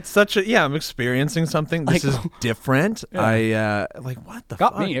fan. That's such a I'm experiencing something. This Like- is different. I like what the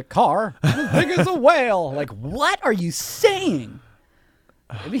Got fuck? me a car as big as a whale. Like, what are you saying?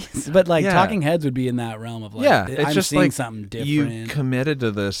 But like, Yeah. Talking Heads would be in that realm of like, Yeah, it's I'm just seeing like something different. you committed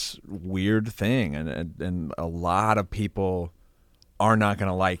to this weird thing, and a lot of people are not going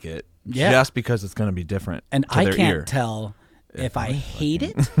to like it Yeah. just because it's going to be different. And to I their can't ear. tell if I hate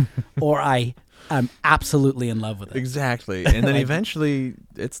it or I'm absolutely in love with it. Exactly, and then eventually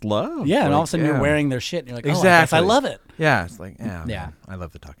it's love. Yeah, and all of Like, a sudden yeah. you're wearing their shit, and you're like, oh, I guess I Exactly. love it. Yeah, it's like yeah, Yeah. man, I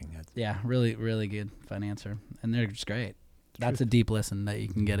love the Talking Heads. Yeah, really, really good fun answer, and they're just great. That's a deep listen that you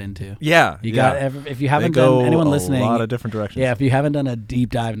can get into. Yeah, You yeah. got if you They haven't go done anyone a listening. lot of different directions. Yeah, if you haven't done a deep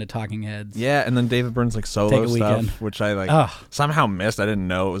dive into Talking Heads. Yeah, and then David Byrne's like solo Take a stuff, weekend. which I like Ugh. somehow missed. I didn't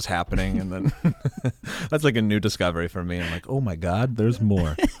know it was happening, and then that's like a new discovery for me. I'm like, oh my god, there's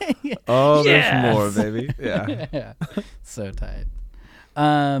more. Oh, Yes. there's more, baby. Yeah. Yeah, so tight.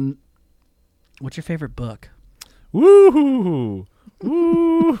 What's your favorite book? Woo!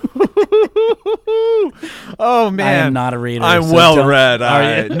 Woo! Oh man, I am not a reader. I'm so well don't- read.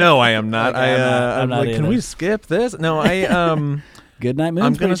 Are you? No, I am not. Okay, I'm not like, can either. we skip this? No, Good Night Moon's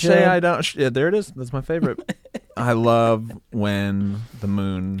I'm gonna pretty say chill. I don't. Yeah, there it is. That's my favorite. I love when the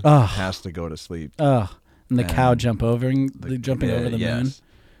moon Ugh. has to go to sleep. Oh, and the cow And jumping Yeah, over the yes. moon.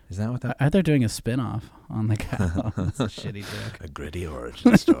 Is that what that? Are they doing a spin-off on the cow? That's a shitty joke. A gritty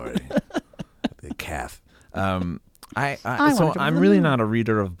origin story. The calf. So wanna jump I'm over the really moon. not a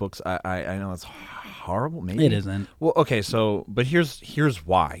reader of books. I know it's horrible. Maybe It isn't. Well, okay. So, but here's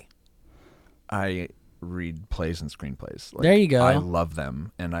why. I read plays and screenplays. Like, There you go. I love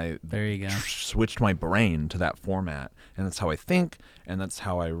them, and I There you go. switched my brain to that format, and that's how I think, and that's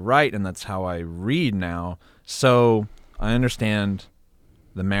how I write, and that's how I read now. So I understand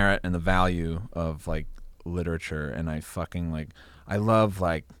the merit and the value of like literature, and I fucking like. I love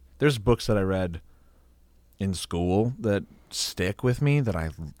like. There's books that I read in school that stick with me that I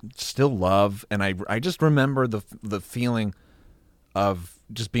still love, and I just remember the feeling of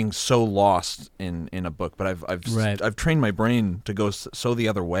just being so lost in a book. But Right. I've trained my brain to go so the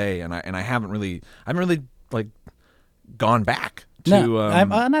other way, and I haven't really like gone back to No,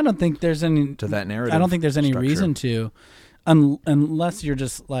 and I don't think there's any. to that narrative. I don't think there's any structure. reason to, unless you're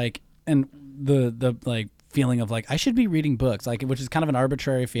just like, and the like feeling of like I should be reading books, like, which is kind of an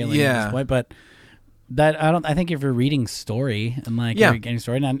arbitrary feeling at Yeah. this point, but. That I think if you're reading story and like Yeah. you're getting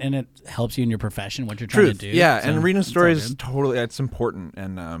story and it helps you in your profession, what you're trying Truth, to do. yeah, so and reading it's all stories good. totally it's important,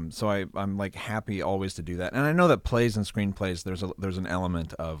 and so I'm like happy always to do that. And I know that plays and screenplays there's an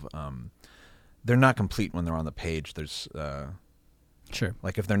element of they're not complete when they're on the page. There's Sure.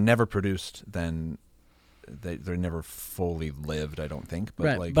 like if they're never produced, then they're never fully lived. I don't think, but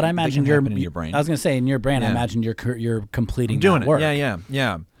Right, like but I they imagine can happen in your brain. I was gonna say in your brain, I Yeah. imagine you're completing I'm doing that work. it.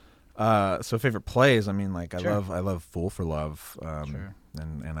 Yeah. So favorite plays. I mean, like Sure. I love Fool for Love, Sure.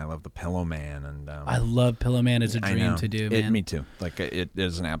 and I love The Pillow Man, and I love Pillow Man as a I dream know. to do, man. Me too. Like it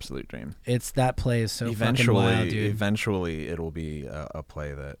is an absolute dream. It's that play is so Eventually, fucking wild, dude. eventually, it'll be a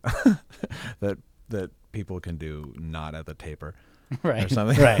play that that people can do not at the taper or right,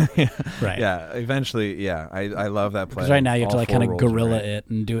 something. right, right. Yeah. Eventually, yeah. I love that play. Because right now you have to All like four kind of roles are guerrilla great. it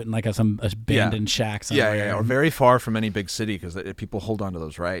and do it in like a abandoned shack somewhere. Yeah, or very far from any big city because people hold on to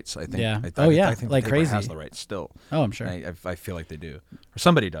those rights. I think. Yeah. I, Oh, yeah, I think like the paper crazy. has the rights still. Oh, I'm sure. I feel like they do, or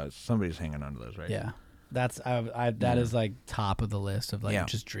somebody does. Somebody's hanging on to those rights. Yeah. That's that is like top of the list of like Yeah.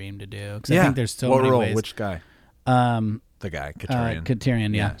 just dream to do. Because I think there's so what many role? ways. Which guy? The guy, Couturier. Couturier,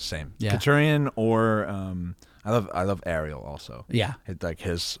 yeah. Same. Yeah. Couturier or I love Ariel also. Yeah. Like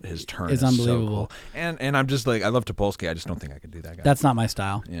his turn It's is unbelievable. So cool. And I'm just like I love Topolsky. I just don't think I could do that guy. That's not my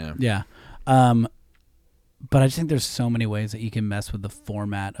style. yeah. Yeah. But I just think there's so many ways that you can mess with the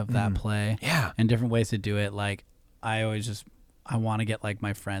format of that play. Yeah. And different ways to do it. Like I want to get like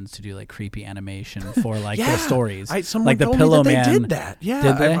my friends to do like creepy animation for like their stories. Someone like the told Pillow me that Man. they did that. Yeah,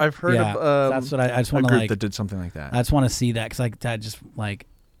 Did they? I've heard Yeah. of. That's what I just a want to group like. that did something like that. I just want to see that because like that just like,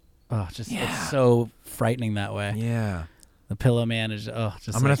 it's so frightening that way. Yeah. The Pillow Man is just.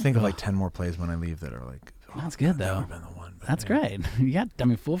 I'm gonna like, think of ugh. like 10 more plays when I leave that are like That's good That though. would have been the one. but That's yeah. great. You got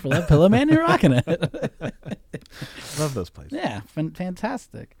Dummy Fool for Love Pillow Man. You're rocking it. Love those places. Yeah,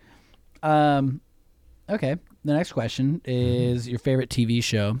 fantastic. Okay. The next question is your favorite TV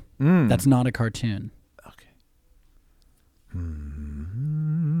show that's not a cartoon. Okay.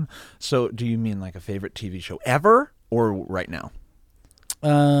 So, do you mean like a favorite TV show ever or right now?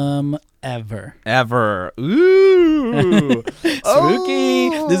 Ever. Ever. Ooh. Spooky.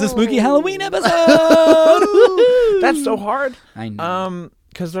 This is a spooky Halloween episode. That's so hard. I know.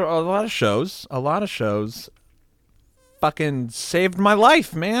 Because there are a lot of shows. Fucking saved my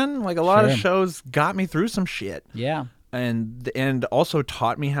life, man. Like a lot of Sure. shows got me through some shit. Yeah. And also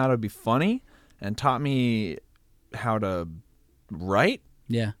taught me how to be funny and taught me how to write.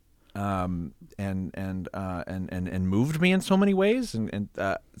 Yeah. And moved me in so many ways, and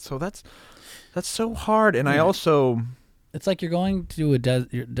so that's so hard. And I also It's like you're going to a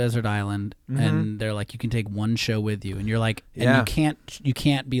desert island, and they're like, you can take one show with you, and you're like, and Yeah. you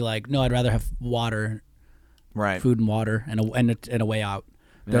can't be like, no, I'd rather have water, right. food and water, and a way out.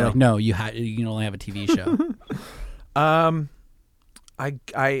 They're Yeah. like, no, you can only have a TV show.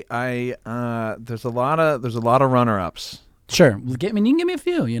 There's a lot of runner-ups. Sure, you can give me a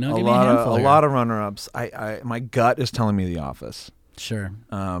few. Give me a handful. A lot of runner-ups. My gut is telling me The Office. Sure.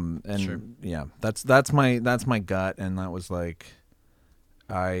 And Sure. yeah, that's my gut, and that was like,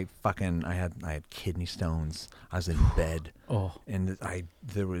 I had kidney stones. I was in bed, and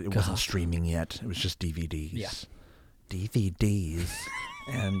it wasn't streaming yet. It was just DVDs. Yeah. DVDs,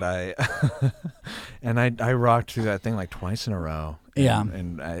 and I rocked through that thing like twice in a row. Yeah.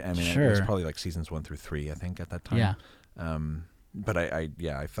 and I mean, Sure. it was probably like seasons 1 through 3, I think, at that time. Yeah. But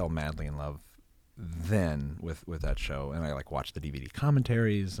I fell madly in love then with that show, and I like watched the DVD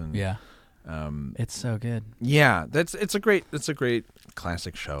commentaries, and Yeah. It's so good. yeah, it's a great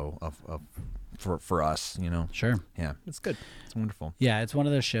classic show for us, Sure. Yeah, it's good. It's wonderful. Yeah, it's one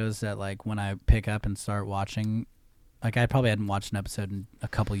of those shows that like when I pick up and start watching, like I probably hadn't watched an episode in a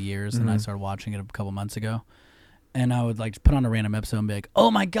couple years, and I started watching it a couple months ago, and I would like put on a random episode and be like, oh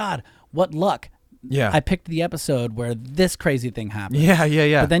my God, what luck. Yeah. I picked the episode where this crazy thing happened.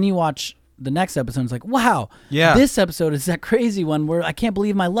 Yeah. But then you watch the next episode and it's like, wow, Yeah. this episode is that crazy one where I can't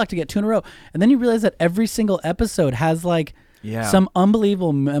believe my luck to get 2 in a row. And then you realize that every single episode has like some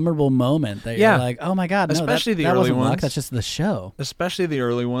unbelievable memorable moment that you're like, oh my God, no, especially the that early wasn't luck, ones. that's just the show. Especially the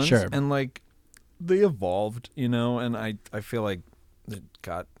early ones. Sure. And like they evolved, and I feel like it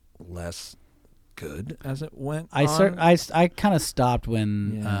got less good as it went on. I kind of stopped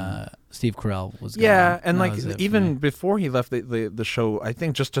when Steve Carell was gone. Yeah, and That like was it for me. even before he left the show, I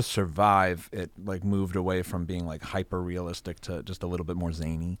think just to survive, it like moved away from being like hyper realistic to just a little bit more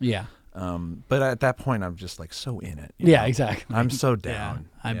zany. Yeah. But at that point, I'm just like so in it. Yeah, exactly. I'm so Yeah, down.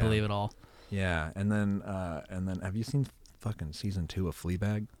 I believe it all. Yeah, and then have you seen fucking season 2 of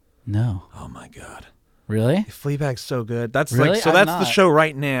Fleabag? No. Oh my God, Really? Fleabag's so good. That's Really? like so. I'm That's not. the show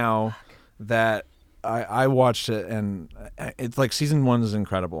right now that I watched it, and it's like season 1 is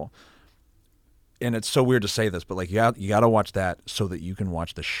incredible. And it's so weird to say this, but like you got to watch that so that you can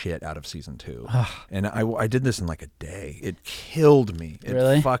watch the shit out of season 2. And I did this in like a day. It killed me. It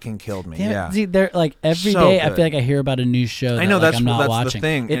Really? fucking killed me. Damn it. Yeah. See, they're like every So day I good. feel like I hear about a new show that I know, like, that's I'm not the watching.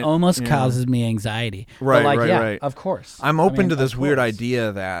 thing. It And, almost causes me anxiety. Right, but like, right, yeah, right. Of course. I'm I open mean, to of this weird course.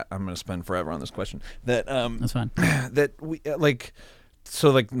 idea that I'm going to spend forever on this question. That That's fine. that we like. So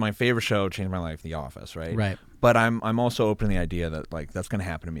like my favorite show changed my life, The Office, right? Right. But I'm also open to the idea that like that's going to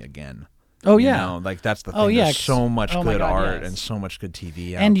happen to me again. Oh You yeah. know, like that's the thing. Oh, yeah, There's so much oh my good God, art yes. and so much good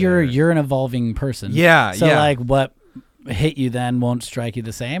TV out And there. you're an evolving person. Yeah, So yeah. like what hit you then won't strike you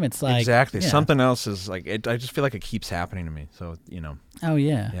the same. It's like exactly yeah. something else is like it. I just feel like it keeps happening to me. So Oh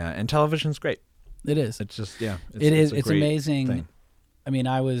yeah. yeah. And television's great. It is. It's just yeah. It's a great amazing. thing. I mean,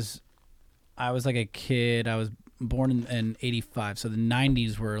 I was like a kid. I was born in 85, so the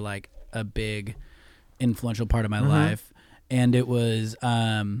 90s were like a big influential part of my life, and it was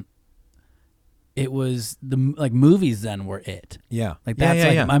the like movies then were it. Yeah. Like Yeah, that's yeah,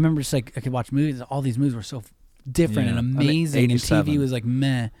 like yeah. I remember just like I could watch movies. All these movies were so different Yeah. and I mean, amazing, and 87. TV was like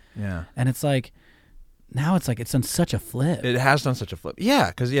meh. Yeah. And it's like now it's like it's done such a flip. It has done such a flip. Yeah,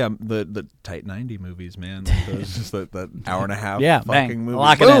 because the tight 90 movies, man. Those just that hour and a half Yeah, fucking bang, movie.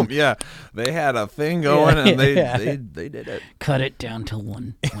 lock it Boom. in. Yeah. They had a thing going and they did it. Cut it down to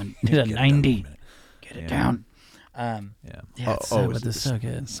one to Get it done in a 90. minute. Get it Yeah. down. Yeah. Yeah, it's so, but it's so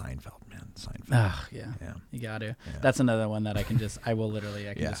good. Seinfeld, man. Seinfeld. Oh yeah. Yeah. You got to. Yeah. That's another one that I can just. I will literally.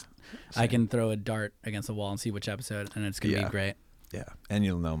 I can Yeah. just. I can throw a dart against the wall and see which episode, and it's gonna Yeah. be great. Yeah. And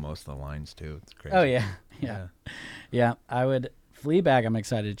you'll know most of the lines too. It's crazy. Oh yeah. Yeah. I would. Fleabag. I'm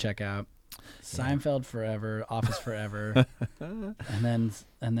excited to check out. Seinfeld forever, Office forever, and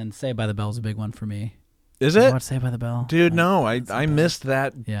then Saved by the Bell is a big one for me. Is Did you it? watch Saved by the Bell? Dude, no, I the missed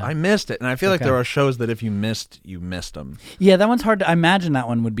that. Yeah. I missed it. And I feel like Okay. there are shows that if you missed them. Yeah, that one's hard to. I imagine that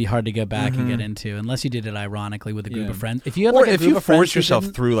one would be hard to go back and get into, unless you did it ironically with a group Yeah. of friends. If you had Or like a if group you of friends force who yourself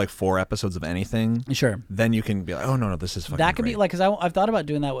didn't- through like 4 episodes of anything, sure. then you can be like, oh, no, this is fucking That could be great. like, because I've thought about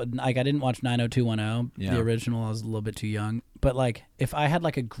doing that with, like, I didn't watch 90210, Yeah. the original. I was a little bit too young. But like, if I had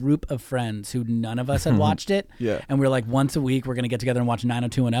like a group of friends who none of us had watched it, Yeah. and we are like, once a week we're gonna get together and watch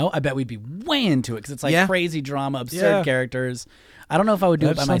 90210, I bet we'd be way into it because it's like Yeah. crazy drama, absurd Yeah. characters. I don't know if I would do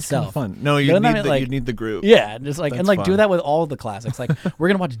That it by sounds kinda myself. fun. No, But you then I need mean, the, like- you need the group. Yeah, just like That's and like do fun. that with all the classics. Like we're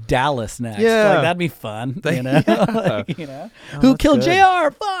gonna watch Dallas next. Yeah. Like that'd be fun. You know, Yeah. Like, you know, Oh, who that's killed good.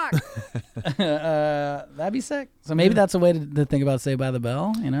 Jr. Fuck. That'd be sick. So maybe that's a way to think about Saved by the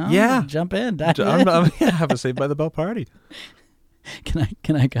Bell. You know, Yeah. jump in. Dive I'm, in. have a Saved by the Bell party.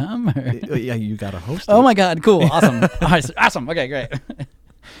 Can I come? Or? Yeah, you got to host Oh it. my God! Cool, awesome, awesome. Okay, great.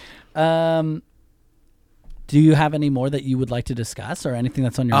 Do you have any more that you would like to discuss, or anything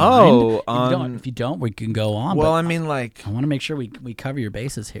that's on your mind? If you don't, we can go on. Well, but I mean, like, I want to make sure we cover your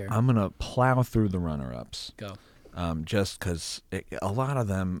bases here. I'm going to plow through the runner-ups. Go. Just because a lot of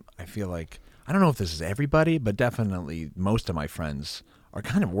them, I feel like, I don't know if this is everybody, but definitely most of my friends are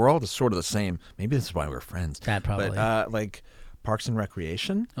kind of, we're all just sort of the same. Maybe this is why we're friends. That probably. But like Parks and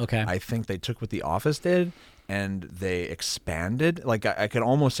Recreation, Okay. I think they took what The Office did and they expanded. Like I could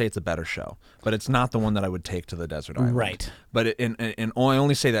almost say it's a better show, but it's not the one that I would take to the desert island. Right. But I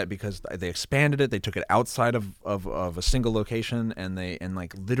only say that because they expanded it. They took it outside of a single location, and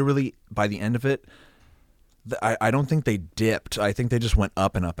like literally by the end of it, I don't think they dipped. I think they just went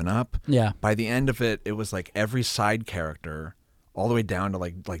up and up and up. Yeah. By the end of it, it was like every side character, all the way down to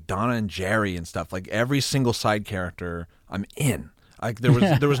like Donna and Jerry and stuff. Like every single side character, I'm in. Like there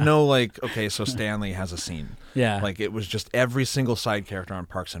was no like, okay, so Stanley has a scene. Yeah. Like it was just every single side character on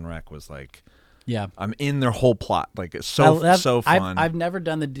Parks and Rec was like, Yeah. I'm in their whole plot. Like it's so fun. I've never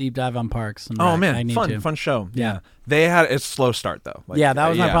done the deep dive on Parks. And Oh Rec. man, I need fun to. fun show. Yeah. They had a slow start though. Like, Yeah, that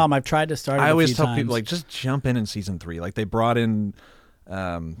was my yeah. problem. I've tried to start it I a always few tell times. people like just jump in season 3. Like they brought in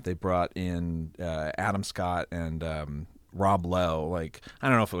Adam Scott and Rob Lowe. Like I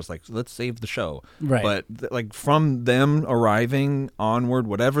don't know if it was like let's save the show, Right. But like from them arriving onward,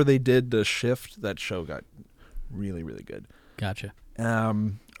 whatever they did to shift, that show got really really good. Gotcha.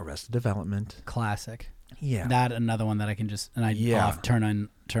 Arrested Development. Classic. Yeah. That another one that I can just Yeah. turn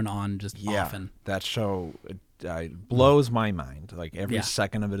on just Yeah, often. that show blows my mind. Like every Yeah.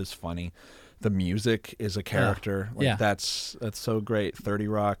 second of it is funny. The music is a character. Like yeah. that's so great. 30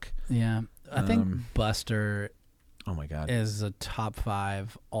 Rock. Yeah. I think Um, Buster Oh my god. is a top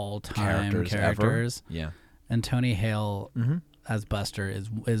 5 all-time characters. Ever. Yeah. And Tony Hale Mm-hmm. as Buster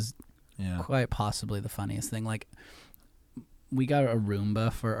is Yeah. quite possibly the funniest thing. Like, we got a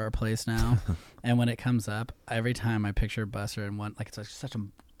Roomba for our place now, and when it comes up, every time I picture Buster in one, like it's like such a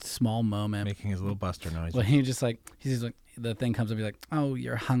small moment. Making his little Buster noise. When he just like he's like the thing comes up, he's like, "Oh,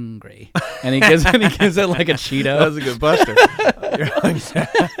 you're hungry," and he gives it like a Cheeto. That was a good Buster.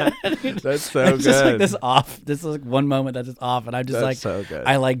 That's so It's just like good. this off. This is like one moment that's just off, and I'm just That's like, so good.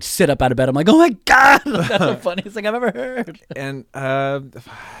 I like sit up out of bed. I'm like, oh my god, that's the funniest thing I've ever heard. And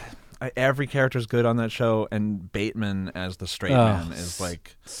every character's good on that show, and Bateman as the straight Oh, man is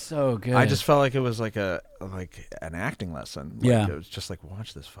like. So good. I just felt like it was like an acting lesson. Like, Yeah. it was just like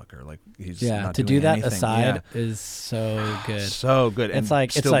watch this fucker. Like he's yeah not to doing do that anything. aside Yeah. is so good. So good. And It's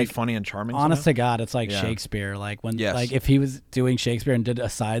like- still it's be like- funny and charming. Honest somehow. to God, it's like Yeah. Shakespeare. Like when, Yes. like if he was doing Shakespeare and did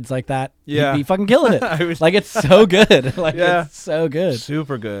asides like that, Yeah. he'd be fucking killing it. I was- Like it's so good. Like Yeah. it's so good.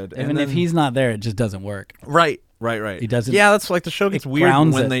 super good. Even And if then- he's not there, it just doesn't work. right. He doesn't- Yeah, that's like the show gets it weird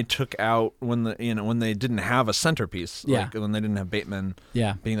grounds when it. they took out when they didn't have a centerpiece. Yeah. Like, when they didn't have Bateman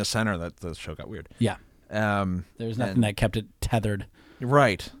Yeah, being the center, that the show got weird. yeah. Um, There's nothing and- that kept it tethered.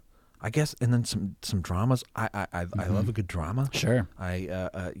 right. I guess, and then some dramas. I love a good drama. Sure.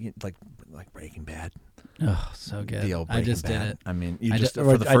 Like Breaking Bad. Oh, so good. The old I Breaking just Bad. did it. I mean, you I just did-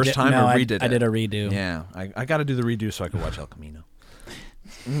 for the I first did- time no, or I redid it. I did a redo. Yeah, I got to do the redo so I could watch El Camino.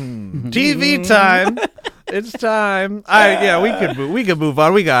 TV time. It's time. We could move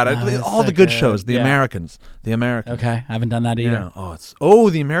on. We got it. Oh, that's All so the good good. shows. The Yeah. Americans. The Americans. Okay, I haven't done that either. Yeah.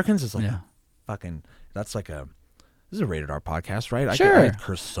 The Americans is like Yeah. a fucking. That's like a. This is a rated R podcast, right? Sure. I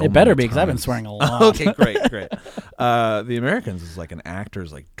curse so. It better many be because I've been times. swearing a lot. Okay, great. The Americans is like an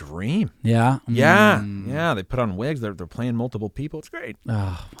actor's like dream. Yeah. Yeah, Mm. yeah. They put on wigs. They're playing multiple people. It's great.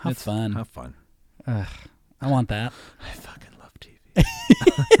 Oh, how fun. Have fun. Ugh, I want that. I fucking love TV.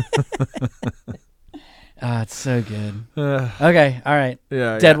 Ah, it's so good. Uh, Okay, all right.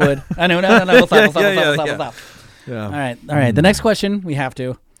 yeah. Deadwood. I know. No. We'll stop. Yeah. We'll stop. Yeah. All right. The next question we have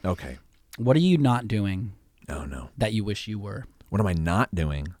to. Okay. What are you not doing Oh no. that you wish you were? What am I not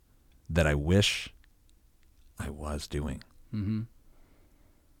doing that I wish I was doing? Mm-hmm.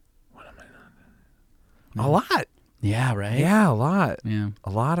 What am I not doing? A lot. Yeah. Right. Yeah, a lot. Yeah.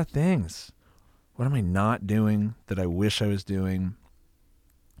 A lot of things. What am I not doing that I wish I was doing?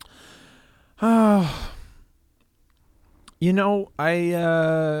 Oh,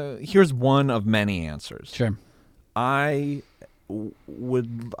 here's one of many answers. Sure. I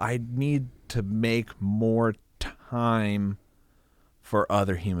need to make more time for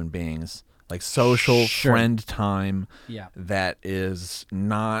other human beings, like social Sure. friend time Yeah. that is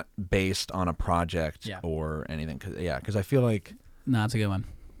not based on a project Yeah. or anything. Because I feel like No, it's a good one.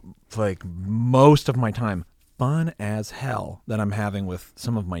 most of my time, fun as hell, that I'm having with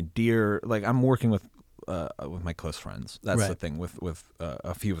some of my I'm working with my close friends. That's Right. the thing with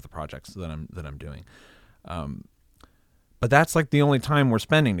a few of the projects that I'm doing. But that's like the only time we're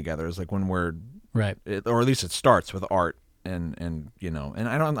spending together is like when we're Right. or at least it starts with art and I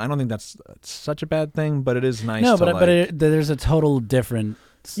don't think that's such a bad thing, but it is nice. No, to but there's a total difference.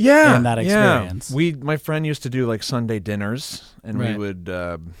 yeah, in that experience. Yeah. My friend used to do like Sunday dinners, and we Right. would,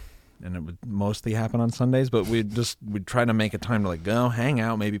 and it would mostly happen on Sundays, but we'd try to make a time to like go hang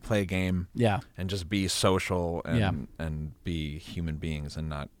out, maybe play a game, Yeah. and just be social and Yeah. and be human beings and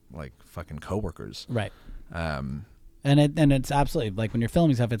not like fucking coworkers. Right. Um, And it's absolutely like when you're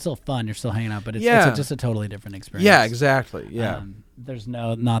filming stuff, it's still fun. You're still hanging out, but it's just a totally different experience. yeah, exactly. Yeah, There's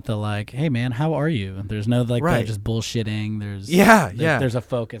not the like, hey man, how are you? There's no like Right. that just bullshitting. There's There's a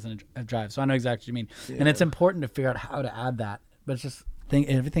focus and a drive. So I know exactly what you mean, and it's important to figure out how to add that. But it's just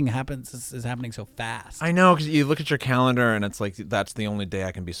everything is happening so fast. I know, because you look at your calendar and it's like that's the only day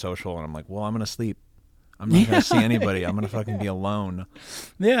I can be social, and I'm like, well, I'm gonna sleep. I'm not gonna see anybody. I'm gonna fucking be alone.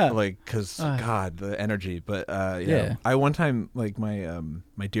 Yeah. Like, because God, the energy. But Yeah. I one time, like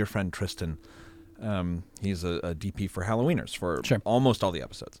my dear friend Tristan, he's a DP for Halloweeners for Sure. almost all the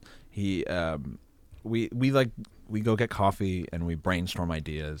episodes. He we go get coffee and we brainstorm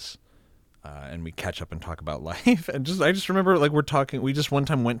ideas. And we catch up and talk about life. And I just remember like we're talking. We just one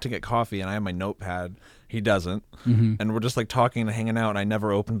time went to get coffee, and I have my notepad. He doesn't, and we're just like talking and hanging out. And I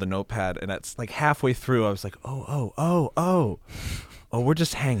never opened the notepad. And it's like halfway through, I was like, oh, we're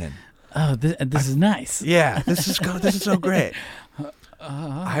just hanging. Oh, this is nice. Yeah, this is so great.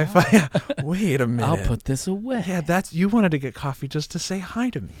 Wait a minute. I'll put this away. Yeah, you wanted to get coffee just to say hi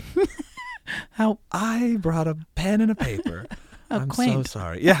to me. How I brought a pen and a paper. I'm quaint. so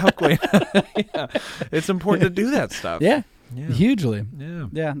sorry. Yeah, how quaint. Yeah. It's important to do that stuff. Yeah. Yeah. Hugely. Yeah.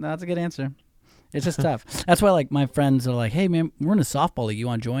 Yeah, no, that's a good answer. It's just tough. That's why, like, my friends are like, "Hey, man, we're in a softball league. You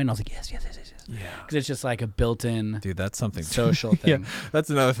want to join?" I was like, "Yes." Yeah. Because it's just like a built-in Dude, that's something. social Yeah, thing. that's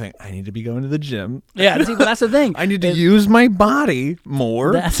another thing. I need to be going to the gym. Yeah, see, but that's the thing. I need to use my body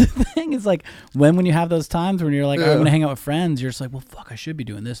more. That's the thing. It's like when you have those times when you're like, Yeah. I'm gonna hang out with friends. You're just like, well, fuck, I should be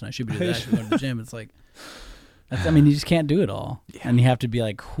doing this and I should be doing that. I should go to the gym. It's like, you just can't do it all, and you have to be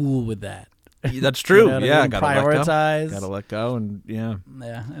like cool with that. That's true. You know what I Yeah, mean? gotta Prioritize. Gotta let go, and yeah,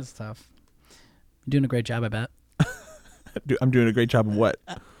 Yeah, it's tough. You're doing a great job, I bet. I'm doing a great job of what?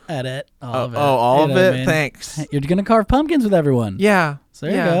 At it. All of it. all You of know what it. I mean? Thanks. You're gonna carve pumpkins with everyone. Yeah. So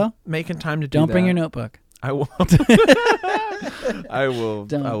there you go. Making time to do Don't that. bring your notebook. I will. I will.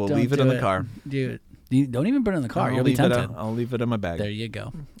 Don't, I will don't leave it do in the car. Dude, you don't even put it in the car. I'll You'll be leave it, tempted. I'll leave it in my bag There you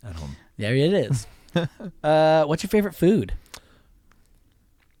go. at home. There it is. What's your favorite food?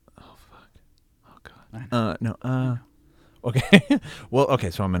 Oh God. No. Okay. Well, okay.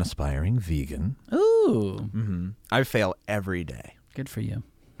 So I'm an aspiring vegan. Ooh, I fail every day. good for you.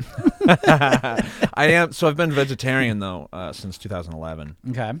 I am. So I've been vegetarian though since 2011.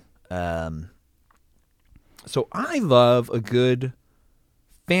 Okay. So I love a good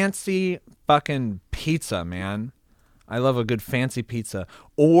fancy fucking pizza, man. I love a good fancy pizza,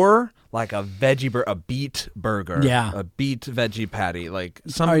 or like a a beet burger. Yeah. A beet veggie patty, like Are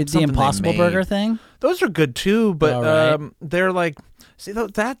something the Impossible they Burger made. thing? Those are good too, but All right. they're like, see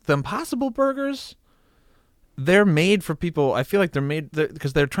the Impossible Burgers. They're made for people. I feel like they're made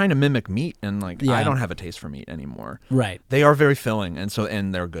because they're trying to mimic meat, and like Yeah. I don't have a taste for meat anymore. Right. They are very filling, and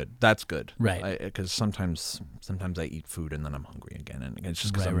they're good. That's good, Right. Because sometimes I eat food and then I'm hungry again, and it's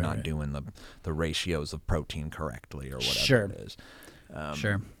just because I'm not doing the ratios of protein correctly or whatever Sure. it is.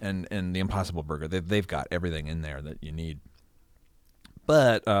 Sure. And the Impossible Burger, they've got everything in there that you need.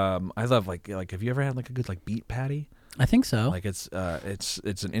 But I love like have you ever had like a good like beet patty? I think so. Like it's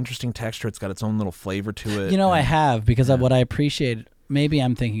an interesting texture. It's got its own little flavor to it. You know, I and- have because of what I appreciate maybe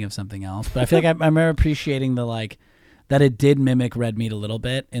I'm thinking of something else, but I feel like I remember appreciating the like that it did mimic red meat a little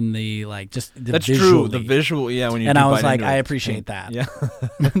bit in the like just the That's visually. true. The visual, yeah. When you And do I was bite like, into I it. appreciate that. Yeah.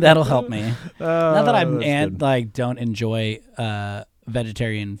 That'll help me. Not that That's good. like don't enjoy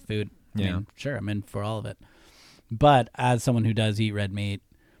vegetarian food. I Yeah. mean, sure, I'm in for all of it. But as someone who does eat red meat,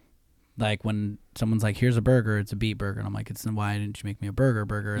 like when someone's like, "Here's a burger," it's a beet burger, and I'm like, "It's why didn't you make me a burger?"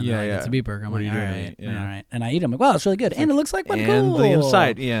 And Yeah, they're like, yeah. it's a beet burger. I'm What are like, you all doing? right, Yeah. all right, and I eat them. Like, wow, it's really good, and it looks like one And cool. the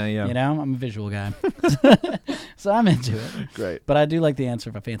inside, yeah. You know, I'm a visual guy, so I'm into it. Great. But I do like the answer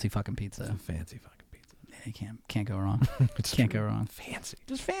of a fancy fucking pizza. Fancy fucking pizza. You can't go wrong. It's Can't true. go wrong. Fancy.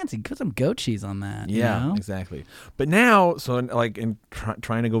 Just fancy. Put some goat cheese on that. Yeah, you know? exactly. But now, so like in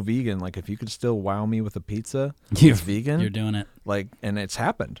trying to go vegan, like if you could still wow me with a pizza You're- that's vegan, You're doing it. like, and it's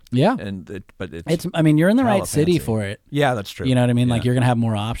happened. Yeah. But It's. I mean, you're in the hella right city fancy. for it. yeah, that's true. You know what I mean? Like Yeah. you're gonna have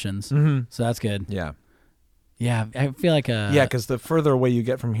more options. Mm-hmm. So that's good. Yeah. Yeah, I feel like Yeah, because the further away you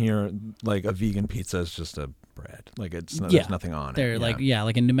get from here, like a vegan pizza is just a bread. Like Yeah. there's nothing on they're it. like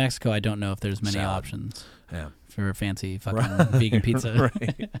like in New Mexico, I don't know if there's many Salad. options Yeah. for a fancy fucking vegan pizza.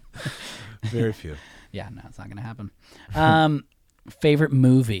 Right. Very few. Yeah, no, it's not gonna happen. Favorite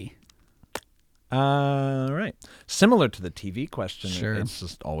movie? Right. Similar to the TV question, Sure. it's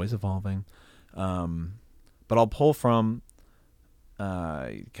just always evolving. But I'll pull from,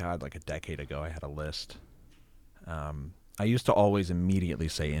 like a decade ago, I had a list. I used to always immediately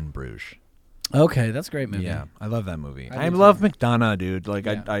say In Bruges. Okay, that's a great movie. Yeah, I love that movie. I I do love too. McDonough, dude. Like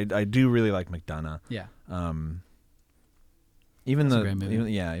Yeah. I do really like McDonough. Yeah. Even That's a the great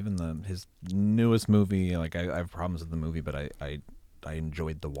movie. even the his newest movie. Like I have problems with the movie, but I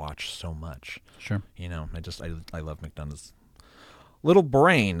enjoyed the watch so much. Sure. You know, I love McDonough's little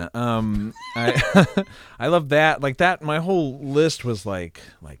brain. I I love that. Like that. My whole list was like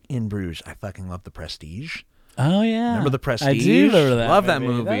In Bruges. I fucking love The Prestige. Oh yeah. Remember The Prestige? I do remember that. Love that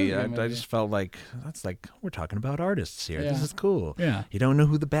movie. movie. That was a good I movie. just felt like that's like we're talking about artists here. This Yeah. is cool. Yeah. You don't know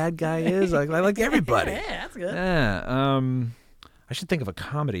who the bad guy is. I like everybody. Yeah, that's good. Yeah. I should think of a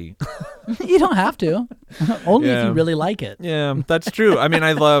comedy. You don't have to. Only if Yeah. you really like it. Yeah, that's true. I mean,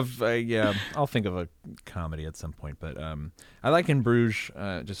 I love. Yeah, I'll think of a comedy at some point, but I like In Bruges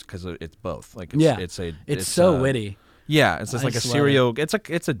just because it's both. Like, it's so witty. Yeah, it's just I like a just love serial.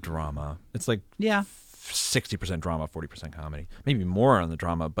 It's a drama. It's like Yeah. 60% drama, 40% comedy, maybe more on the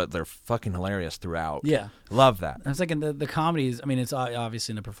drama, but they're fucking hilarious throughout. Yeah. Love that. I was like, the comedies. I mean, it's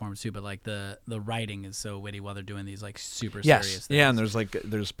obviously in the performance too, but like the writing is so witty while they're doing these like super serious things. Yeah, and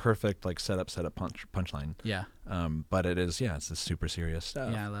there's perfect like setup punchline. Yeah. But it's this super serious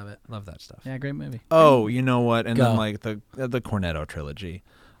stuff. Yeah, I love it. Love that stuff. Yeah, great movie. Oh, you know what? And Go. then like the Cornetto trilogy,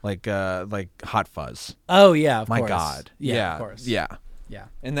 like Hot Fuzz. Oh yeah, of My course. God. Yeah, of course. Yeah. Yeah.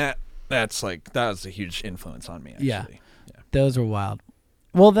 And that was a huge influence on me. Actually. Yeah. Those were wild.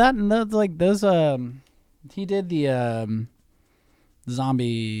 Well, those he did the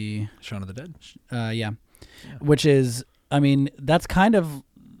zombie. Shaun of the Dead. Yeah. Which is, I mean, that's kind of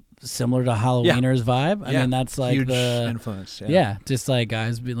similar to Halloweeners vibe. I mean, that's like huge the influence. yeah, just like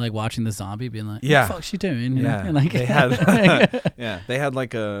guys being like watching the zombie, being like, Yeah. "What the fuck's she doing?" You know? Yeah, And, like, they had. They had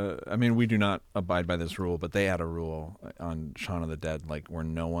like I mean, we do not abide by this rule, but they had a rule on Shaun of the Dead, like where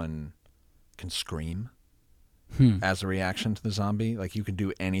no one can scream as a reaction to the zombie. Like you can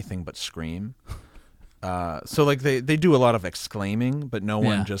do anything but scream. So like they do a lot of exclaiming, but no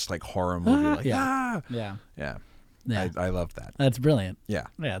one Yeah. just like horror movie. Like yeah. yeah. Yeah. I love that. That's brilliant. Yeah.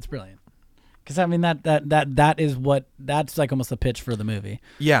 Yeah, it's brilliant. Because I mean that is that's like almost the pitch for the movie.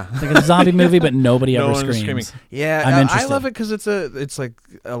 Yeah. It's like a zombie movie, but nobody No ever one's screams. screaming. Yeah, I'm I interested. love it because it's like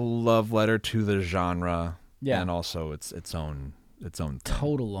a love letter to the genre. Yeah. And also its own thing.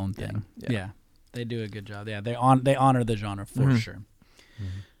 Total own thing. Yeah. Yeah. They do a good job. Yeah, they honor the genre for sure.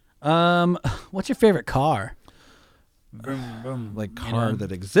 What's your favorite car? Vroom, vroom, Like you car know?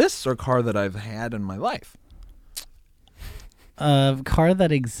 that exists or car that I've had in my life. Car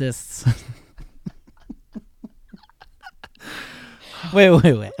that exists.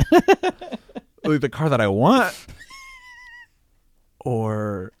 wait. Like the car that I want,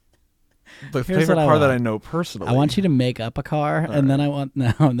 or the Here's favorite what I car that want. I know personally. I want you to make up a car, and then I want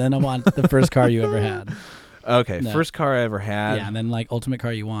the first car you ever had. Okay, No. first car I ever had. Yeah, and then like ultimate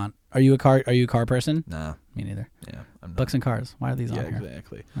car you want. Are you a car person? Nah. Me neither. Yeah. I'm not. Books and cars. Why are these Yeah, on here?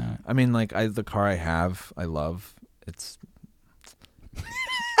 exactly. All right. I mean, like the car I have, I love. It's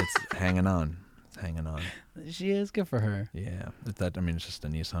hanging on. It's hanging on. She is good for her. Yeah. It's just a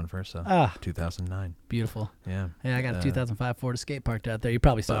Nissan Versa. Ah, 2009. beautiful. Yeah. Yeah, I got a 2005 Ford Escape parked out there. You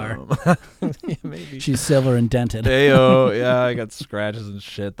probably saw her. Yeah, maybe. She's silver and dented. Heyo, yeah, I got scratches and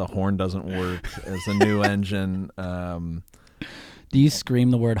shit. The horn doesn't work. It's a new engine. Do you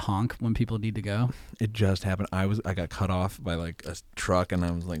scream the word honk when people need to go? It just happened. I got cut off by like a truck, and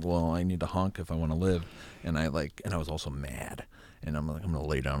I was like, "Well, I need to honk if I want to live." And I was also mad, and I'm like, "I'm gonna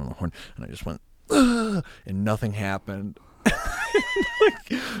lay down on the horn," and I just went, "Ugh," and nothing happened.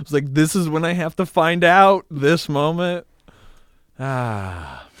 I was like, "This is when I have to find out this moment."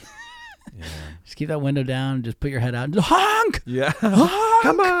 Yeah. Just keep that window down. Just put your head out and just honk. Yeah. Honk!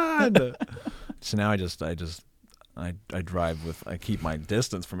 Come on. So now I drive with. I keep my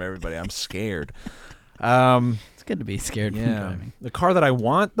distance from everybody. I'm scared. It's good to be scared from driving. The car that I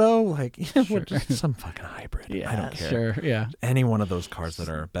want, though, like Sure. some fucking hybrid. Yeah, I don't care. Sure. Yeah. Any one of those cars that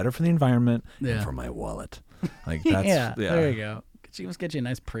are better for the environment Yeah. and for my wallet. Like that's yeah. There you go. She must get you a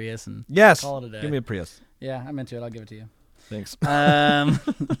nice Prius and yes. call it a day. Give me a Prius. Yeah, I'm into it. I'll give it to you. Thanks.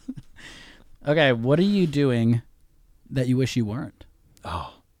 Okay, what are you doing that you wish you weren't?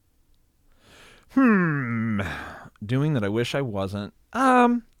 Oh. Doing that I wish I wasn't.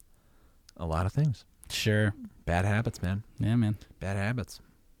 A lot of things. Sure. Bad habits, man. Yeah, man. Bad habits.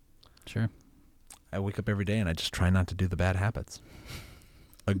 Sure. I wake up every day and I just try not to do the bad habits.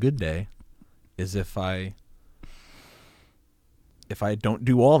 A good day is if I don't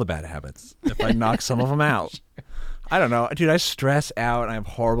do all the bad habits. If I knock some of them out. I don't know. Dude, I stress out and I have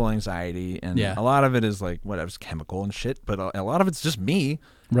horrible anxiety, and a lot of it is like whatever, it's chemical and shit, but a lot of it's just me.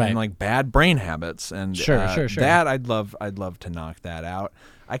 Right. And like bad brain habits, and Sure. that I'd love to knock that out.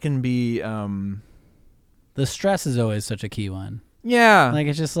 I can be the stress is always such a key one. Yeah. Like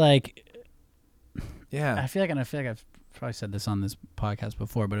it's just like yeah. I feel like I've probably said this on this podcast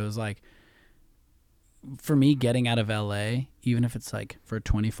before, but it was like for me getting out of LA, even if it's like for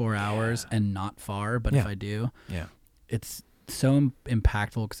 24 hours and not far, but if I do, it's so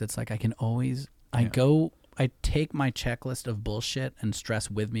impactful because it's like I can always I take my checklist of bullshit and stress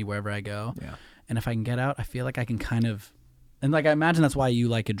with me wherever I go. Yeah. And if I can get out, I feel like I can kind of, and like I imagine that's why you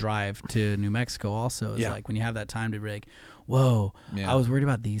like a drive to New Mexico also. Is like when you have that time to be like, whoa, I was worried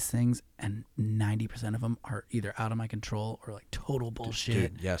about these things and 90% of them are either out of my control or like total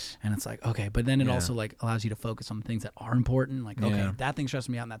bullshit. Dude, yes. And it's like, okay, but then it also like allows you to focus on things that are important. Like, okay, that thing stresses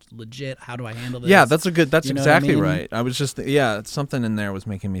me out and that's legit. How do I handle this? Yeah, that's you know exactly what I mean? right. I was just, something in there was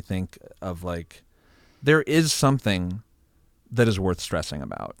making me think of like, there is something that is worth stressing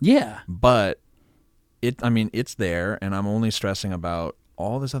about. Yeah. But it's there, and I'm only stressing about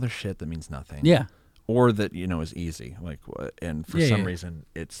all this other shit that means nothing. Yeah. Or that, is easy. Like, and for some reason,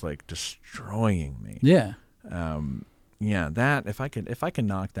 it's like destroying me. Yeah. That if I can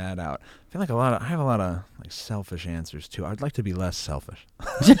knock that out, I feel like I have a lot of like selfish answers too. I'd like to be less selfish.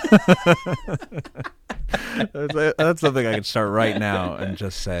 That's something I could start right now and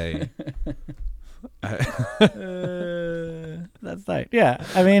just say. That's tight. Yeah.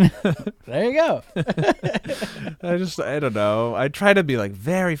 I mean, there you go. I don't know. I try to be like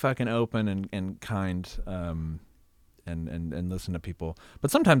very fucking open and kind, and listen to people. But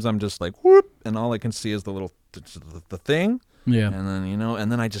sometimes I'm just like whoop, and all I can see is the little the thing. Yeah. And then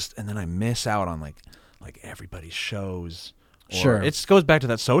and then I miss out on like everybody's shows. Sure. It goes back to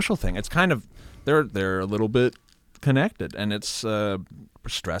that social thing. It's kind of they're a little bit connected, and it's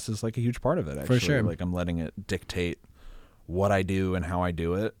stress is like a huge part of it. Actually. For sure. Like I'm letting it dictate what I do and how I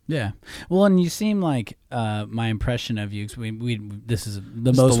do it. Yeah. Well, and you seem like my impression of you, because this is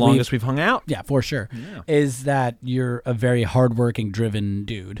the longest we've hung out. Yeah, for sure. Yeah. Is that you're a very hardworking, driven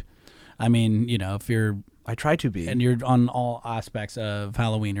dude. I mean, if you're... I try to be. And you're on all aspects of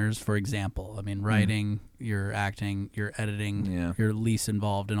Halloweeners, for example. I mean, writing, you're acting, you're editing, you're least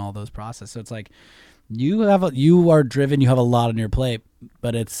involved in all those processes. So it's like you are driven, you have a lot on your plate,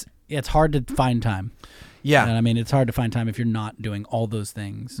 but it's hard to find time. Yeah. And I mean, it's hard to find time if you're not doing all those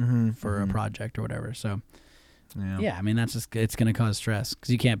things for a project or whatever. So, I mean, it's going to cause stress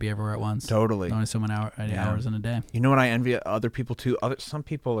because you can't be everywhere at once. Totally. Only so many hours in a day. You know what I envy other people too? Some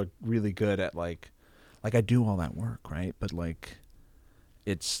people are really good at like I do all that work, right? But like,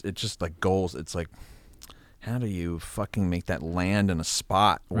 it's just like goals. It's like, how do you fucking make that land in a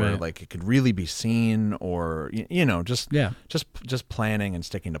spot where like it could really be seen, or just planning and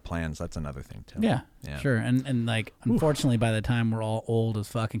sticking to plans. That's another thing too. Yeah. Sure. And like, unfortunately, by the time we're all old as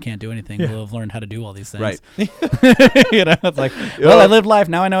fuck and can't do anything, we'll have learned how to do all these things. Right. It's like, well, I lived life.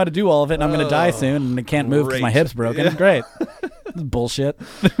 Now I know how to do all of it, and I'm going to die soon, and I can't move because my hip's broken. Yeah. Great. Bullshit.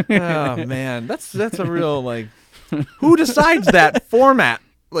 Oh man, that's a real like. Who decides that format?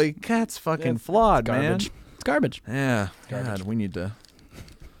 Like that's fucking flawed, garbage. Man. It's garbage. Yeah. Garbage. God, we need to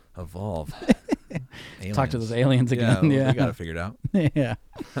evolve. Talk to those aliens again. Yeah. We got to figure it out. Yeah.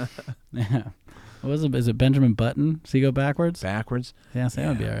 Yeah. What was it? Is it Benjamin Button? Does he go backwards? Backwards? Yeah, so that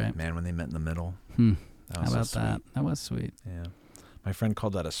would be all right. Man, when they met in the middle. How about that? That was sweet. Yeah. My friend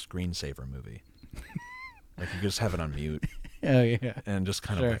called that a screensaver movie. Like you just have it on mute Oh yeah. and just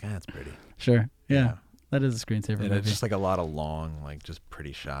kind Sure. of like, it's pretty. Sure. Yeah. Yeah. That is a screensaver And movie. it's just like a lot of long, like just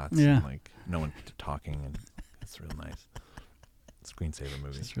pretty shots. Yeah. And, like no one talking, and it's real nice. Screensaver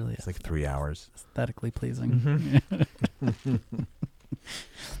movie. It's really It's like 3 hours. aesthetically pleasing. Mm-hmm.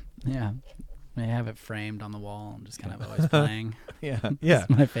 Yeah. I have it framed on the wall and just kind of always playing. Yeah. Yeah. It's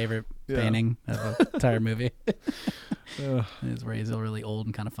my favorite Yeah. painting of the entire movie. Ugh. Is where he's really old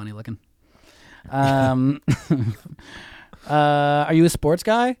and kind of funny looking. Are you a sports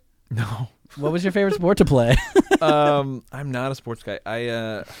guy? No. What was your favorite sport to play? I'm not a sports guy.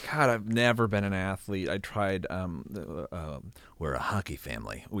 I've never been an athlete. I tried. We're a hockey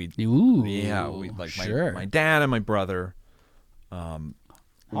family. Ooh, We like sure. my dad and my brother. Hockey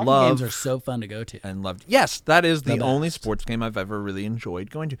Love games are so fun to go to. and loved. Yes, that is the The only best. sports game I've ever really enjoyed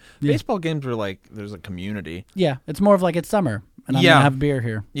going to. Yeah. Baseball games are like there's a community. Yeah, it's more of like it's summer and I'm Yeah. gonna have beer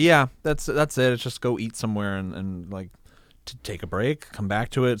here. Yeah, that's it. It's just go eat somewhere and like to take a break, come back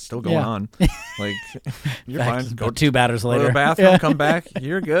to it. It's still going Yeah. on. Like you're Fact, fine. about 2 batters Go later. to the bathroom, Yeah. come back.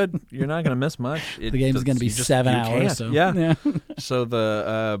 You're good. You're not gonna miss much. The game's gonna be 7 hours. Can't. So Yeah. So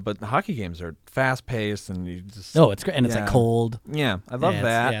but the hockey games are fast paced and you just Oh, it's great, and it's Yeah. like cold. yeah. I love Yeah,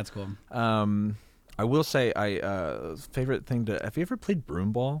 that. Yeah, it's cool. I will say favorite thing to have you ever played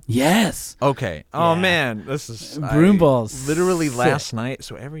broomball? Yes, Okay. Oh Yeah. man, this is Broomball's literally sick. last night.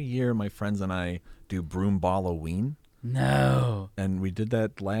 So every year my friends and I do broomball-oween. no. And we did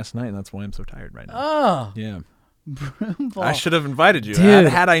that last night, and that's why I'm so tired right now. Oh, Yeah. broomball. I should have invited you. Dude.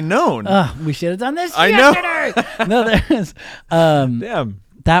 Had I known. We should have done this I know. yesterday. No, there's. Damn.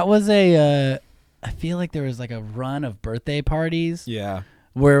 That was a. I feel like there was like a run of birthday parties Yeah.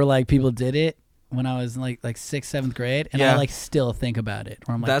 where like people did it when I was in like 6th, 7th grade, and I Yeah. like still think about it.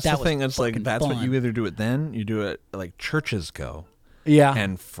 Where I'm like, That's that the thing. was It's like fucking that's what fun. you either do it then, you do it like churches go Yeah.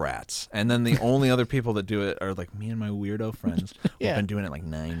 and frats, and then the only other people that do it are like me and my weirdo friends. Yeah. We've been doing it like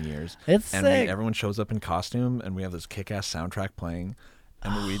 9 years, It's and sick. everyone shows up in costume, and we have this kick-ass soundtrack playing,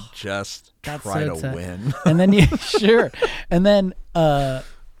 and we just That's try so to tight. win. And then you sure. And then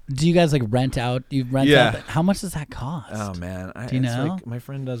do you guys like rent out? You rent Yeah. out. How much does that cost? Oh man, Do you it's know? Like my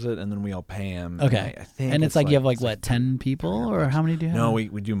friend does it, and then we all pay him. Okay. I think And it's like you have like it's what, 10 people or how many do you have? No, we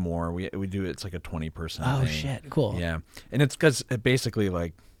do more. We do it's like a 20-person. Oh thing. shit, cool. Yeah, and it's because it basically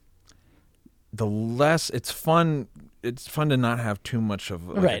like the less it's fun. It's fun to not have too much of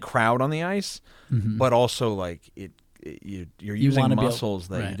like, a Right. crowd on the ice, Mhm. but also like you're using wanna be able- muscles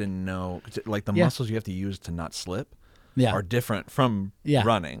that you right. didn't know. 'Cause like the Yeah. muscles you have to use to not slip Yeah. are different from Yeah.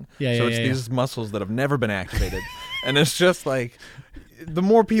 running. Yeah, so yeah, it's yeah, these muscles that have never been activated, and it's just like the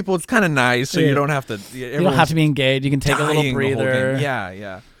more people, it's kind of nice. So Yeah. you don't have to. You don't have to be engaged. You can take a little breather. Yeah.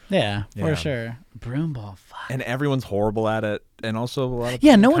 Yeah, Yeah. for sure. Broomball, fuck. And everyone's horrible at it, and also a lot of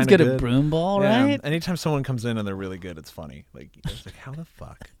Yeah, people no one's kinda good at broomball, Yeah. right? Anytime someone comes in and they're really good, it's funny. Like it's like, how the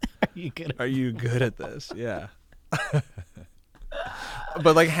fuck Are you good? are you good at this? Yeah.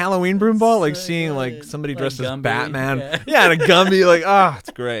 But like Halloween broomball, like So seeing like good. somebody Like dressed as Gumby, Batman, yeah. yeah, and a Gumby, like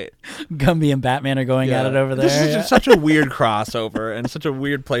it's great. Gumby and Batman are going at it over there. This is yeah. just such a weird crossover and such a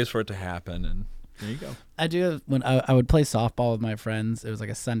weird place for it to happen. And there you go. I do when I would play softball with my friends. It was like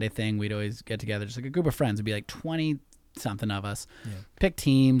a Sunday thing. We'd always get together, just like a group of friends. It'd be like 20 something of us. Yeah. Pick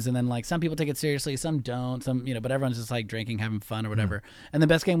teams, and then like some people take it seriously, some don't. Some but everyone's just like drinking, having fun or whatever. And the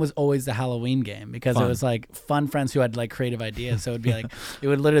best game was always the Halloween game because Fun. it was like fun friends who had like creative ideas. So it'd be like it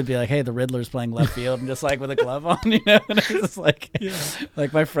would literally be like, hey, the Riddler's playing left field, and just like with a glove on, And it was just like,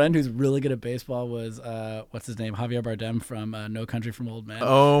 like my friend who's really good at baseball was what's his name, Javier Bardem from No Country for Old Men.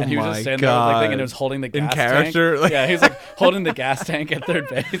 Oh and he was my just standing there with, like, God. thinking it was holding the In gas character? tank. Yeah, he's like holding the gas tank at third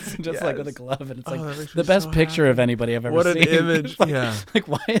base, and just like with a Yes. glove, and it's Oh, like that makes the me best so picture happy. of anybody I've ever What an seen. image. It's like, Yeah. like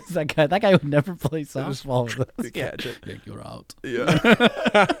why is that guy? That guy would never play Just softball with us. to catch it. Like, you're out. Yeah.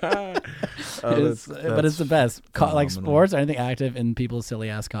 But it's the best. Like phenomenal. sports or anything active in people's silly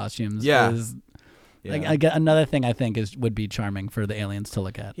ass costumes. Yeah. Is, Yeah. like, I get another thing I think would be charming for the aliens to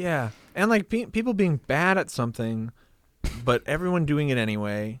look at. Yeah, and like people being bad at something, but everyone doing it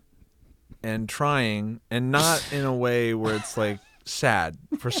anyway, and trying, and not in a way where it's like sad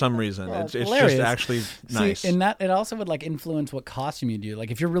for some reason. Well, it's just hilarious. actually nice. See, and that it also would like influence what costume you do. Like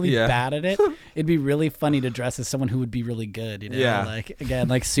if you're really Yeah. bad at it, it'd be really funny to dress as someone who would be really good. Yeah. Like again,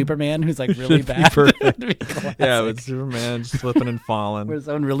 like Superman who's like really Should be bad. perfect. It'd be classic. Yeah, with Superman slipping and falling. Where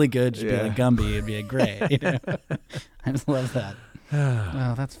someone really good should be Yeah. like Gumby. It'd be like great. I just love that.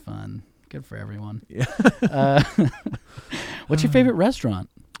 Oh, that's fun. Good for everyone. Yeah. What's your favorite restaurant?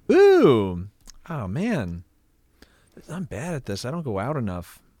 Ooh, oh man, I'm bad at this. I don't go out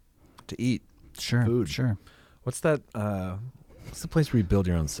enough to eat. Sure, Food. sure. What's that? It's the place where you build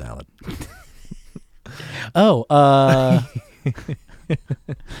your own salad. Oh,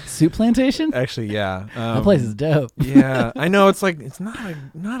 Soup Plantation? Actually, yeah. That place is dope. Yeah, I know. It's like it's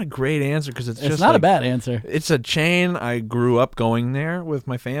not a great answer because it's just not like, a bad answer. It's a chain. I grew up going there with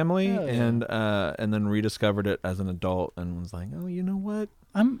my family, Oh, yeah. and then rediscovered it as an adult, and was like, oh, you know what?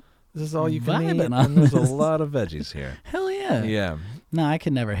 I'm This is all you can vibing eat, on and there's this. a lot of veggies here. hell yeah. Yeah, No, I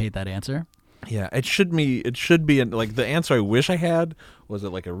could never hate that answer. yeah. It should be. Like the answer I wish I had was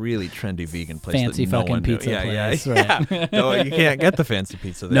at like a really trendy vegan place. Fancy that no fucking one knew. pizza Yeah, place, yeah, right. yeah. No, you can't get the fancy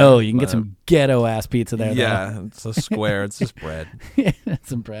pizza there. No, you can get but, some ghetto ass pizza there. Yeah, it's a square. It's just bread. Though.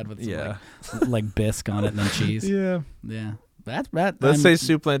 Some bread with some, Yeah. like bisque on it and then cheese. Yeah. Yeah. That's that. Let's say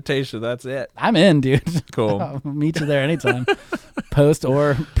Soup Plantation. That's it. I'm in, dude. Cool. I'll meet you there anytime. Post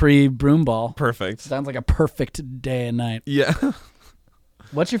or pre broom ball. Perfect. Sounds like a perfect day and night. Yeah.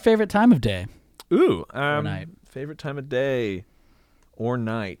 What's your favorite time of day? Ooh. night. Favorite time of day or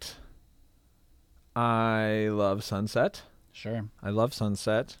night. I love sunset. Sure. I love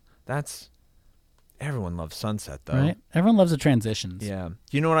sunset. Everyone loves sunset though. Right? Everyone loves the transitions. Yeah.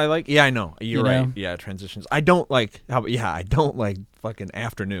 You know what I like? Yeah, I know. You're You right. know? Yeah, transitions. I don't like I don't like fucking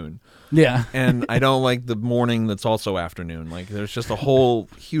afternoon. Yeah. And I don't like the morning that's also afternoon. Like there's just a whole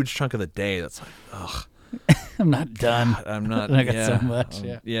huge chunk of the day that's like, ugh. I'm not done. I'm not. I got yeah, so much.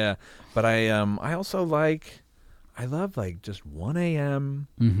 Yeah. Yeah. But I also I love like just 1 a.m.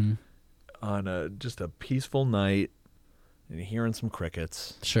 Mm-hmm. on just a peaceful night and hearing some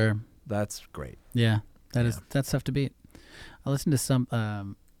crickets. Sure. That's great. Yeah. That's tough to beat. I listened to some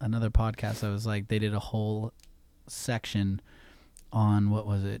another podcast that was like they did a whole section on what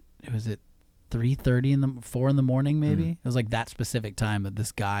was it? Was it 3:30 4 in the morning maybe? It was like that specific time that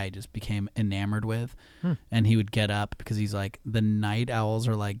this guy just became enamored with. And he would get up because he's like the night owls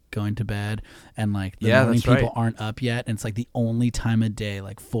are like going to bed and like the morning that's people right. aren't up yet, and it's like the only time of day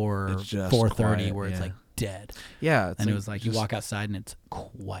like 4:30 quiet, where it's yeah. like dead. Yeah. And it was like you walk outside and it's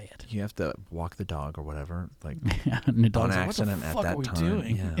quiet. You have to walk the dog or whatever, like And the on dog's like, accident what the at fuck that are we time.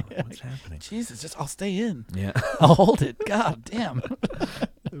 doing? Yeah. What's happening? Jesus, just I'll stay in. Yeah. I'll hold it. God damn.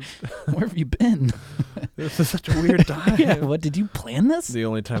 Where have you been? This is such a weird time. Yeah, what did you plan this? The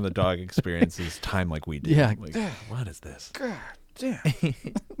only time the dog experiences time like we do. Yeah. Like, what is this?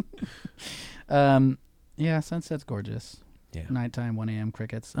 Yeah, sunset's gorgeous. Yeah. Nighttime, 1 a.m.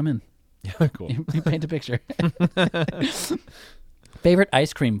 crickets. I'm in. Yeah, cool. You paint a picture. Favorite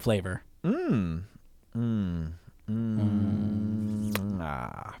ice cream flavor?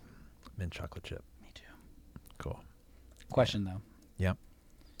 Mint chocolate chip. Me too. Cool. Question though. Yep.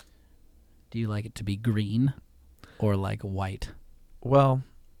 Do you like it to be green or like white? Well,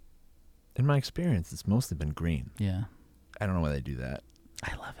 in my experience, it's mostly been green. Yeah. I don't know why they do that.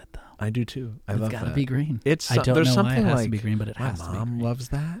 I love it though. I do too. I It's love gotta that. be green. It's I don't there's know why something it has like to be green, but it my has to be mom green. loves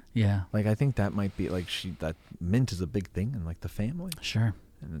that. Yeah. Like I think that might be like that mint is a big thing in like the family, Sure.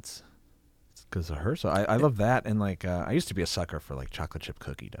 and it's because of her. So I love that, and like I used to be a sucker for like chocolate chip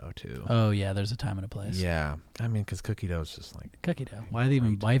cookie dough too. Oh yeah, there's a time and a place. Yeah, I mean because cookie dough is just like Cookie dough. Why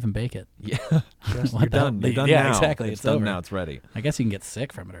even bake it? yeah, What you're the hell? done. You're done Yeah, now. exactly. It's It's done over. now. It's ready. I guess you can get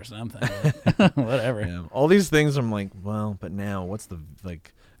sick from it or something. Whatever. Yeah. All these things, I'm like, well, but now what's the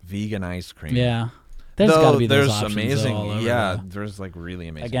like vegan ice cream? Yeah. There's Though got to be those there's options amazing. all over Yeah, the- there's like really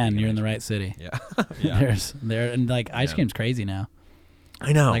amazing. Again, vegan you're in ice the cream. right city. Yeah, yeah. There's and like ice Yeah. cream's crazy now.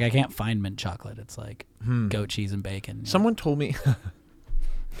 I know. Like I can't find mint chocolate. It's like goat cheese and bacon. you know? Someone told me.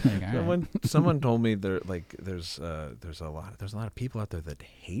 Like, all right. Someone told me there's a lot of people out there that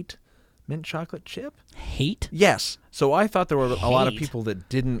hate mint chocolate chip. Hate? Yes. So I thought there were a lot of Hate? people that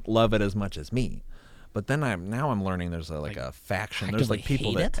didn't love it as much as me. But then I'm learning there's a faction. There's like actively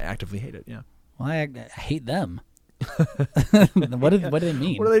people hate that it? actively hate it. Yeah. Well, I hate them. what do they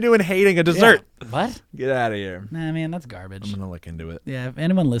mean? What are they doing hating a dessert? Yeah. What? Get out of here. Nah, man, that's garbage. I'm gonna look into it. Yeah, if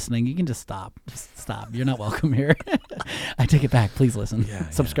anyone listening, you can just stop. Just stop. You're not welcome here. I take it back. Please listen. Yeah.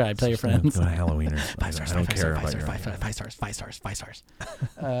 Subscribe. Tell your friends. Go to Halloweeners. Five stars. I don't Five care stars. about Five your. stars. 5 stars.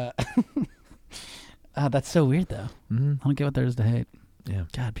 That's so weird, though. Mhm. I don't get what there is to hate. Yeah.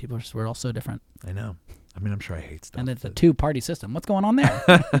 God, we're all so different, I know. I mean, I'm sure I hate stuff. and it's a but- two-party system. What's going on there?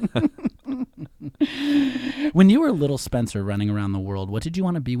 When you were little Spencer running around the world, what did you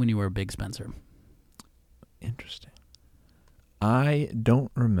want to be when you were a big Spencer? Interesting. I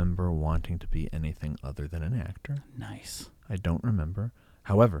don't remember wanting to be anything other than an actor. Nice. I don't remember.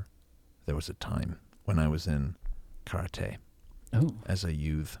 However, there was a time when I was in karate Oh, as a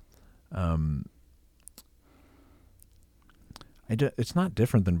youth. It's not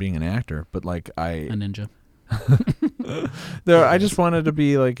different than being an actor, but like a ninja. I just wanted to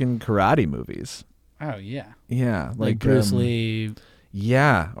be like in karate movies. Oh yeah. Yeah, Like Bruce Lee,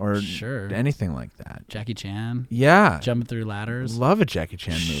 Yeah, or sure. anything like that. Jackie Chan, Yeah, jumping through ladders. love a Jackie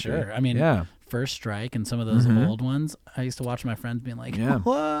Chan movie. Sure. I mean, yeah, First Strike and some of those old ones. I used to watch my friends being like, Yeah.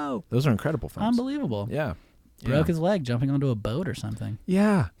 "Whoa, those are incredible films. unbelievable!" Yeah, Broke his leg jumping onto a boat or something.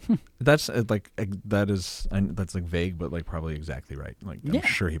 Yeah, that's like that's like vague, but like probably exactly right. Like I'm Yeah.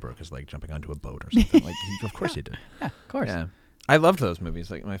 sure he broke his leg jumping onto a boat or something. Like of course he did. Yeah, of course. Yeah, I loved those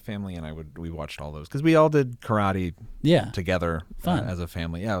movies. Like my family and we watched all those because we all did karate Yeah. together Fun. As a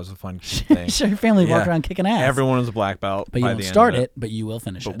family. Yeah, it was a fun thing. Sure, your family walked Yeah. around kicking ass. Everyone was a black belt, but you by won't the end start of it, but you will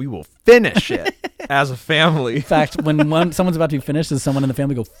finish But it. we will finish it as a family. In fact, when someone's about to be finished, does someone in the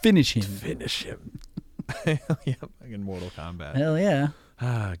family go, "Finish him"? Finish him. Yeah, like in Mortal Kombat. Hell yeah.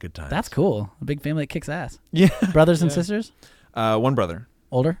 Ah, good times. That's cool. A big family that kicks ass. Yeah. Brothers and sisters? One brother,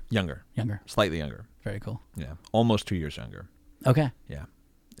 Older? younger, Younger? slightly younger. Very cool. Yeah, almost 2 years younger. Okay. Yeah,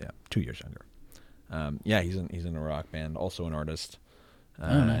 2 years younger. Yeah, he's in a rock band, also an artist,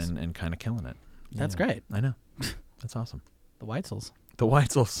 Nice. and kind of killing it. That's Yeah. great. I know. That's awesome. The Weitzel's. The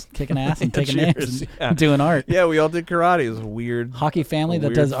Weitzel's Kicking ass and Yeah, taking names cheers. and Yeah. doing art. Yeah, we all did karate. It was a weird Hockey family that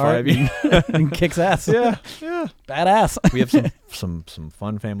weird does art 5 years. and kicks ass. Yeah. Badass. We have some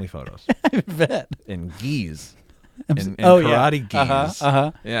fun family photos I bet. in gis. I'm In oh, yeah. karate gis.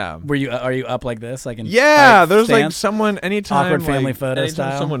 Uh-huh. Yeah. Are you up like this? Like in Yeah, fight there's like stance? someone anytime Awkward family like, photo anytime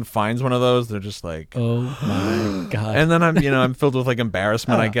style? someone finds one of those, they're just like Oh my god. and then I'm filled with like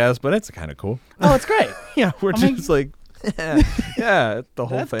embarrassment, I guess, but it's kind of cool. Oh, it's great. Yeah, we're I mean- just like yeah, the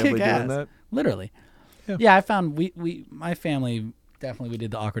whole That's family kick-ass. doing that. Literally. Yeah. Yeah, I found my family definitely we did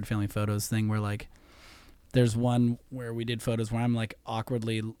the awkward family photos thing where like there's one where we did photos where I'm like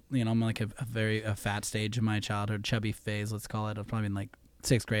awkwardly, I'm like a fat stage of my childhood, chubby phase, let's call it. I was probably in like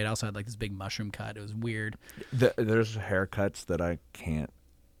 6th grade. I also had like this big mushroom cut. It was weird. There's haircuts that I can't.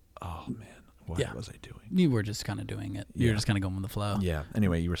 Oh man, what Yeah. was I doing? You were just kind of doing it. You were Yeah. just kind of going with the flow. Yeah.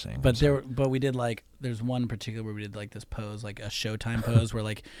 Anyway, you were saying. But we did like there's one particular where we did like this pose, like a Showtime pose, where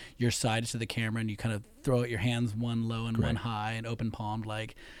like your sides to the camera and you kind of throw out your hands one low and one high and open palmed,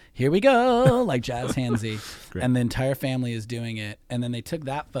 like here we go, like jazz handsy, Great. and the entire family is doing it. And then they took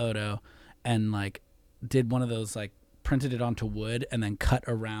that photo and like did one of those like printed it onto wood and then cut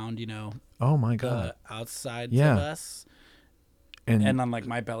around, Oh my the god. outsides Yeah. of us. And I'm like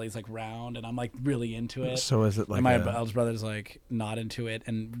my belly's like round and I'm like really into it. So is it like and my a- eldest brother's like not into it,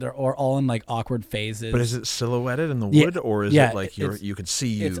 and they're all in like awkward phases. But is it silhouetted in the Yeah. wood, or is Yeah, it like it's- you could see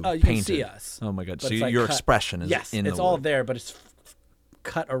you you can painted? see us. Oh my god! But So it's like your cut- expression is Yes, in it's the all wood there, but it's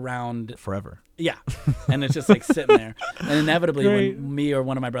cut around. forever. Yeah, and it's just like sitting there. And inevitably, Great. when me or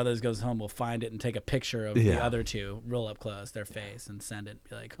one of my brothers goes home, we'll find it and take a picture of the Yeah. other two, roll up close their face, and send it.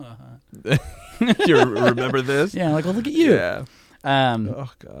 Be like, uh-huh. You remember this? Yeah, like, well, look at you. Yeah.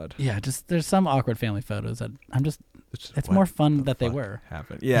 Oh god. Yeah, just there's some awkward family photos that I'm just. Just It's what more fun the that they fuck were.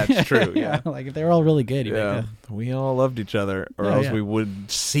 happened. Yeah, it's true. Yeah. Like if they were all really good, you'd be Yeah, like, we all loved each other, or Yeah, else yeah. we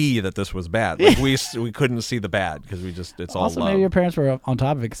would see that this was bad. Like we couldn't see the bad because it's all also, love. maybe your parents were on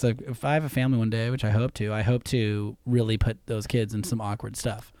top of it. Because if I have a family one day, which I hope to really put those kids in some awkward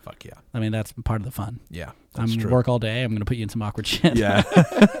stuff. Fuck yeah, I mean, that's part of the fun. yeah, I'm that's true. work all day. I'm going to put you in some awkward shit. Yeah,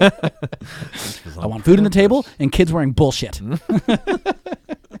 I want food on the table and kids wearing bullshit.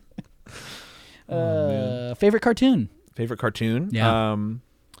 Favorite cartoon? Favorite cartoon? Yeah.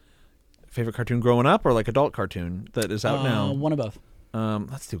 Favorite cartoon growing up, or like adult cartoon that is out now? One of both.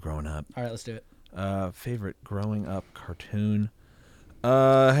 Let's do growing up. All right, let's do it. Favorite growing up cartoon?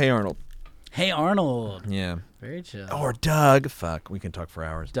 Hey Arnold. Hey Arnold. Yeah. Very chill. Or Doug. Fuck, we can talk for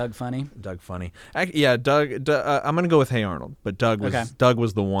hours. Doug funny. Doug funny. Yeah, Doug. I'm gonna go with Hey Arnold, but Doug was Okay. Doug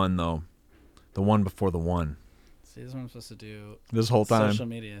was the one though, the one before the one. See, this is what I'm supposed to do. This whole time. Social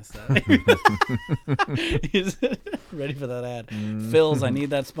media stuff. He's ready for that ad. Phil's, I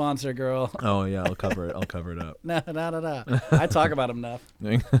need that sponsor, girl. Oh yeah, I'll cover it. I'll cover it up. No. I talk about him enough.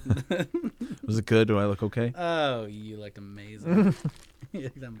 Was it good? Do I look okay? Oh, you looked amazing. You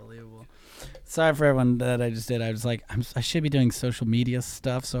looked unbelievable. Sorry for everyone that I just did. I was like, I should be doing social media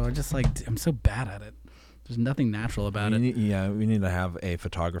stuff, so I just like, I'm so bad at it. There's nothing natural about it. We need to have a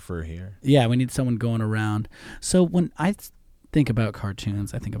photographer here. Yeah, we need someone going around. So when I think about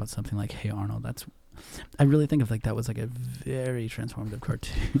cartoons, I think about something like Hey Arnold. I really think of like that was like a very transformative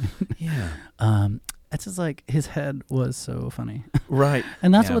cartoon. Yeah. It's just like his head was so funny, Right.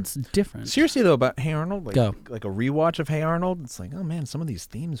 and that's Yeah. what's different. Seriously though, about Hey Arnold, Go. like a rewatch of Hey Arnold, it's like, oh man, some of these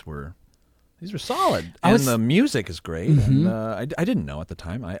themes were solid, I and was- the music is great. Mhm. And I didn't know at the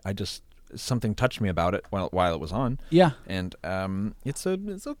time. I just something touched me about it while it was on. Yeah. And it's a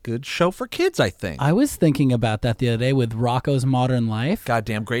good show for kids, I think. I was thinking about that the other day with Rocco's Modern Life.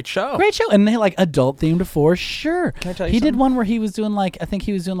 Goddamn great show. Great show. And they like adult themed for sure. Can I tell you he did something? one where he was doing like, I think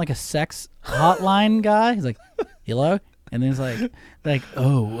he was doing like a sex hotline guy. He's like, hello? And then he's like,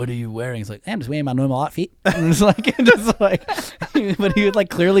 oh, what are you wearing? He's like, I'm just wearing my normal outfit. And it's like, but he was like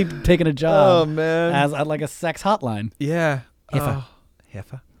clearly taking a job Oh, man. as like a sex hotline. Yeah. Heifer.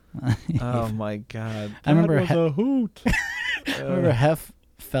 Heifer. Oh, my God. I remember That was a hoot. I remember Hef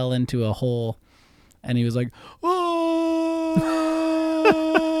fell into a hole and he was like, oh.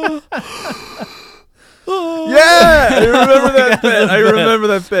 Yeah, I remember that bit. I remember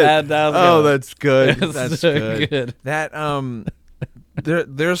that bit. That was oh, good. that's good. That's That's so good. good. That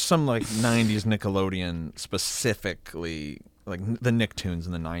there's some like '90s Nickelodeon specifically, like the Nicktoons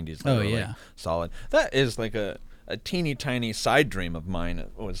in the '90s. that Oh, were, like, yeah. solid. That is like a teeny tiny side dream of mine.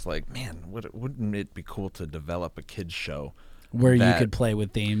 It was like, man, wouldn't it be cool to develop a kids show Where you that- could play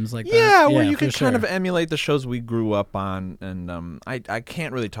with themes like that. Yeah, where you for could kind of sure. emulate the shows we grew up on, and I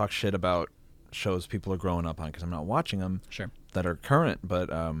can't really talk shit about shows people are growing up on because I'm not watching them Sure. that are current, but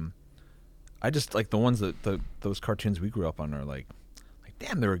I just like the ones that those cartoons we grew up on are like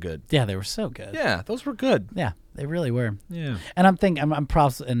damn, they were good. Yeah, they were so good. Yeah, those were good. Yeah, they really were. Yeah, And I'm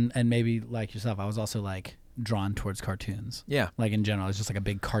props and maybe like yourself, I was also like drawn towards cartoons. yeah, Like in general, I was just like a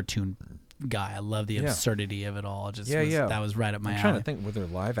big cartoon guy. I love the Yeah. absurdity of it all. It just Yeah, was, yeah. that was right up my I'm alley. trying to think were there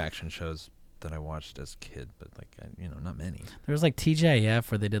live action shows that I watched as a kid, but like not many. There was like TJF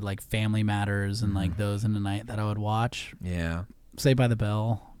where they did like Family Matters and like those in the night that I would watch. Yeah. Saved by the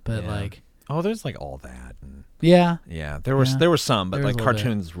Bell, but Yeah. like Oh, there's like all that. And yeah, there were some, but There was like a little bit.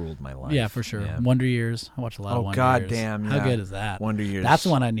 cartoons ruled my life. yeah, for sure. Yeah. Wonder Years. I watched a lot of Oh, Wonder God Years. damn, How yeah. good is that? Wonder Years. That's the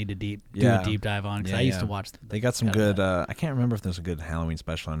one I need to do Yeah. a deep dive on because Yeah, I used yeah. to watch. They got some Yeah, good. I can't remember if there's a good Halloween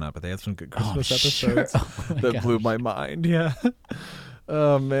special or not, but they had some good Christmas sure. episodes Oh, my that blew gosh. my mind. Yeah.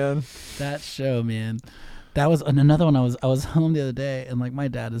 Oh man. That show, man. That was another one. I was home the other day, and like my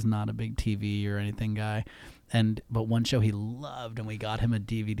dad is not a big TV or anything guy, but one show he loved, and we got him a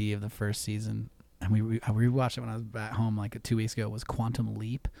DVD of the first season, and I rewatched it when I was back home like 2 weeks ago. Was Quantum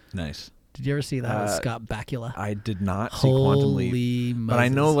Leap? Nice. Did you ever see that with Scott Bakula? I did not see Quantum Leap, Holy but I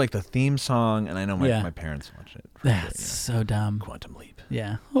know Moses. like the theme song, and I know Yeah. my parents watch it. That's so dumb. Quantum Leap.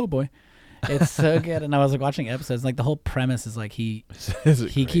 Yeah. Oh boy, it's so good. And I was like watching episodes. Like the whole premise is like he Is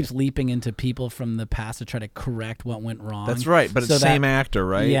it great? keeps leaping into people from the past to try to correct what went wrong. That's right, but So it's that- same actor,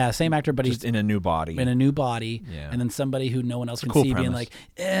 right? Yeah, same actor, but just he's in a new body. in a new body, Yeah. and then somebody who no one else a can cool see being premise.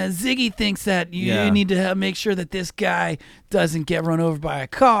 like, Ziggy thinks that you Yeah. need to make sure that this guy doesn't get run over by a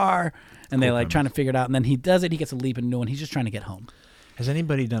car, and they're like trying to figure it out, and then he does it, he gets a leap into new one, he's just trying to get home. Has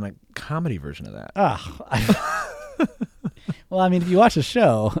anybody done a comedy version of that? Well, I mean, if you watch the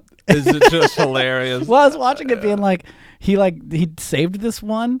show, Is it just hilarious? well, I was watching it being like he saved this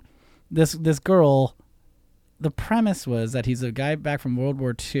girl. The premise was that he's a guy back from World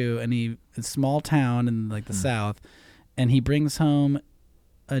War II, and he a small town in like the South, and he brings home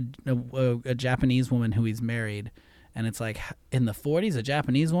a Japanese woman who he's married, and it's like in the 40s, a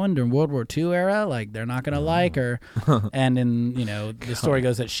Japanese woman during World War II era, like they're not gonna like her, and in the story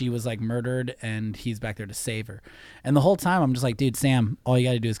goes that she was like murdered, and he's back there to save her, and the whole time I'm just like, dude, Sam, all you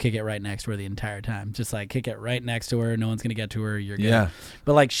got to do is kick it right next to her the entire time, just like kick it right next to her, no one's gonna get to her, you're good. Yeah.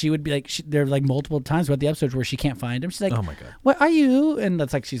 But like she would be like, there are like multiple times throughout the episodes where she can't find him. She's like, Oh my God. what are you? And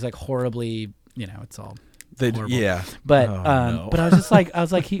that's like she's like horribly, it's all. Horrible. Yeah. But Oh, no. but I was just like,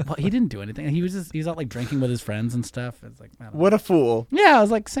 he didn't do anything. He was out like drinking with his friends and stuff. It's like, I don't know. What a fool. Yeah, I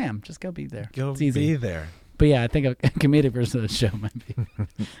was like, Sam, just go be there. Go It's easy. be there. But yeah, I think a comedic version of the show might be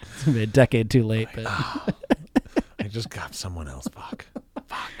it's gonna be a decade too late. But I just got someone else. Fuck.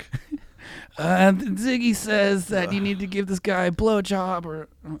 Ziggy says that you need to give this guy a blowjob or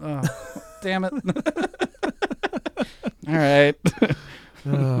damn it. All right.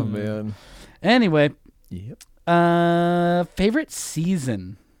 Oh man. Anyway, Yep. favorite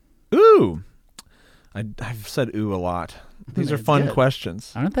season. Ooh. I've said ooh a lot. These are That's fun good.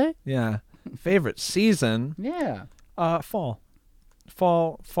 questions. Aren't they? Yeah. Favorite season? Yeah. Fall,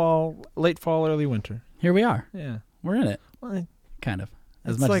 late fall, early winter. Here we are. Yeah. We're in it. Well, Kind of.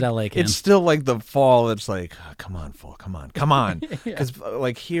 As it's much like, as LA can. It's still like the fall. It's like, oh, come on, fall, come on. Because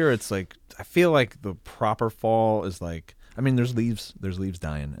like here, it's like I feel like the proper fall is like. I mean, there's leaves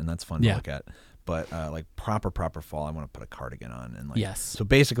dying, and that's fun Yeah. to look at. But like proper fall, I want to put a cardigan on, and like Yes. So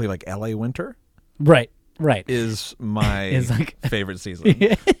basically, like LA winter Right. is my Is like- favorite season.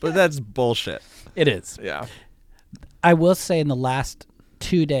 But that's bullshit. It is. Yeah. I will say in the last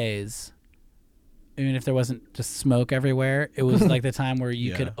 2 days, even if there wasn't just smoke everywhere, it was like the time where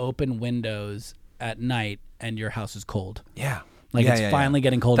you Yeah. could open windows at night and your house is cold. Yeah. Like Yeah, it's yeah, finally yeah.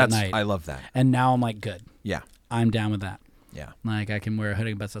 getting cold That's, at night. I love that. And now I'm like, good. Yeah. I'm down with that. Yeah. Like I can wear a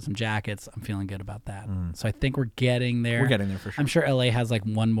hoodie, bust out some jackets. I'm feeling good about that. So I think we're getting there. We're getting there for sure. I'm sure LA has like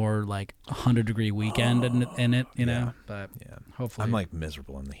one more like 100-degree weekend in it, you know. But Yeah. hopefully, I'm like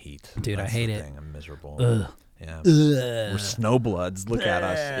miserable in the heat. Dude, I That's hate the it. thing. I'm miserable. ugh. Yeah. Ugh. We're snowbloods. Look at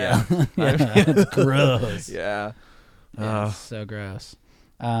us. Yeah. It's gross. Yeah. Yeah, it's so gross.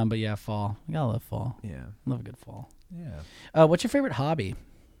 But yeah, fall. We gotta love fall. Yeah. Love a good fall. Yeah. What's your favorite hobby?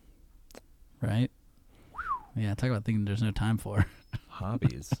 Right? Yeah, talk about things there's no time for.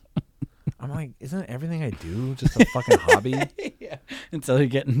 Hobbies. I'm like, isn't everything I do just a fucking hobby? Yeah. Until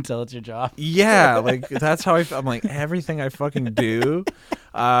it's your job. Yeah, like that's how I'm like everything I fucking do.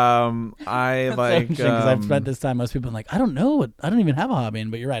 I like because I've spent this time. Most people are like, I don't know. I don't even have a hobby.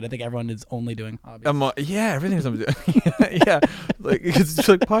 But you're right. I think everyone is only doing hobbies. yeah, everything's I'm doing. Yeah, like it's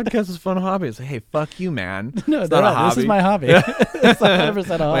like podcast is a fun hobby. It's like, hey, fuck you, man. No, it's not a this hobby. is my hobby. It's 100%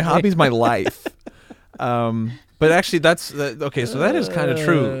 a hobby. My hobby's my life. But actually, that's okay. So that is kind of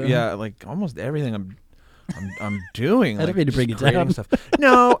true. Yeah, like almost everything I'm doing. I don't like, mean to bring just you down. creating stuff.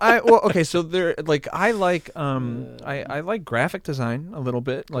 No, okay. So there, like, I like I like graphic design a little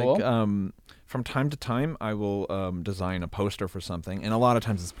bit. Cool. Like, from time to time, I will design a poster for something, and a lot of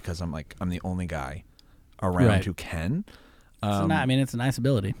times it's because I'm the only guy around Right. who can. It's a nice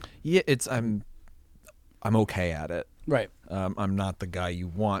ability. Yeah, I'm okay at it. Right. I'm not the guy you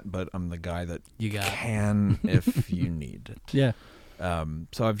want, but I'm the guy that You got it. can if you need it. Yeah.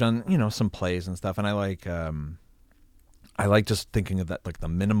 So I've done, some plays and stuff, and I like just thinking of that, like the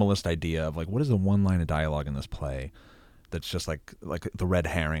minimalist idea of like, what is the one line of dialogue in this play that's just like the red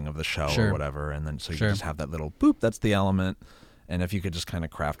herring of the show Sure. or whatever, and then so you Sure. just have that little boop, that's the element, and if you could just kind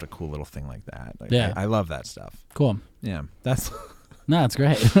of craft a cool little thing like that, like, Yeah. I love that stuff. Cool. Yeah, that's No, it's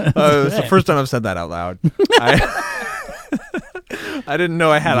great. it's the first time I've said that out loud. I didn't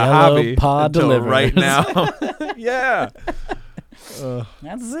know I had a Yellow hobby Pod until delivers. right now. Yeah.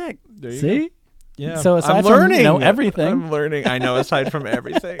 That's sick. There you See? go. Yeah. So aside I'm from, learning. everything, I'm learning. I know aside from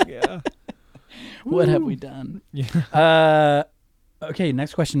everything. Yeah. what have we done? Yeah. Okay,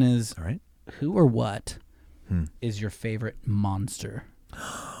 next question is, All right. who or what is Hmm. your favorite monster?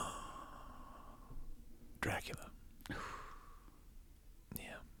 Dracula. Yeah.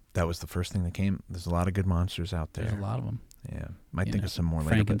 That was the first thing that came. There's a lot of good monsters out there. There's a lot of them. Yeah. Might You think know, of some more later.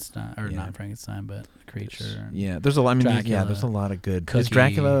 Frankenstein, or yeah. not Frankenstein, but creature. Yeah. There's a lot. I mean, Dracula, yeah. There's a lot of good. Is Cookie.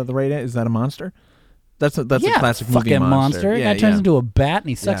 Dracula the right? Is that a monster? That's a Yeah, classic movie fucking monster. Yeah. Guy turns into a bat and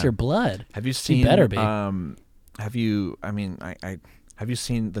he sucks Yeah. your blood. Have you seen? better be. Have you? I mean, have you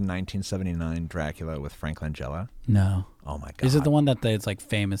seen the 1979 Dracula with Frank Langella? No. Oh my god! Is it the one that it's like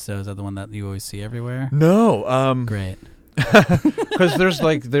famous? So is that the one that you always see everywhere? No. Great. Because there's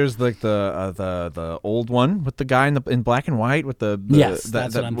the old one with the guy in black and white with the Yes,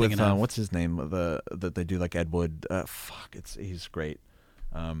 that's what I'm with, thinking of. what's his name? That they do like Ed Wood. He's great.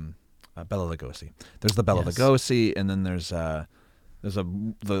 Bela Lugosi. There's the Bela Yes. Lugosi, and then there's the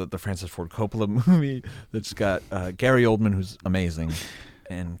Francis Ford Coppola movie that's got Gary Oldman, who's amazing,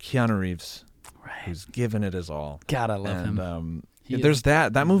 and Keanu Reeves, Right. who's given it his all. God, I love And him. He there's is-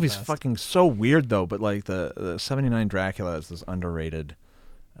 that he's the movie's best. fucking so weird though, but like the 79 Dracula is this underrated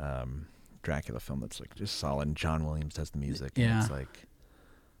Dracula film that's like just solid, and John Williams does the music, and Yeah.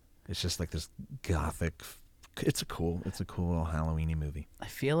 it's just like this gothic. It's a cool little Halloweeny movie. I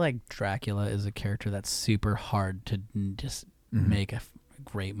feel like Dracula is a character that's super hard to just Mhm. make a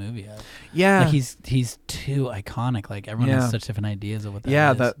great movie of. Yeah, Like he's too iconic. Like everyone Yeah. has such different ideas of what that is.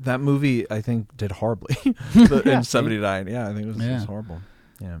 yeah, that movie I think did horribly Yeah, in see? '79. Yeah, I think it was Yeah. horrible.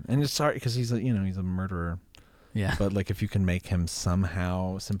 Yeah, and it's sorry because he's a murderer. Yeah. But like, if you can make him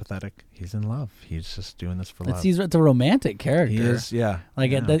somehow sympathetic, he's in love. He's just doing this for love. It's a romantic character. He is, yeah.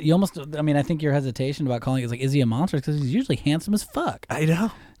 Like yeah. you almost. I mean, I think your hesitation about calling it is like, is he a monster? Because he's usually handsome as fuck. I know.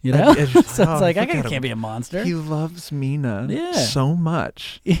 You know. I So it's oh, like I look at him. can't be a monster. He loves Mina Yeah. so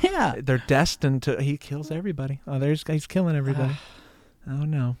much. Yeah. They're destined to. He kills everybody. Oh, he's killing everybody. Oh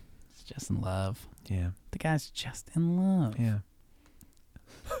no. He's just in love. Yeah. The guy's just in love. Yeah.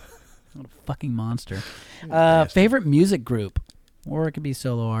 What a fucking monster. Bastard. Favorite music group, or it could be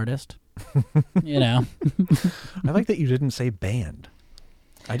solo artist. You know. I like that you didn't say band.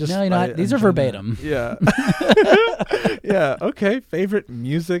 I just No, you know what? These are I'm trying to- verbatim. Yeah. Yeah. Okay. Favorite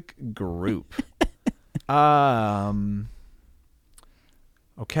music group.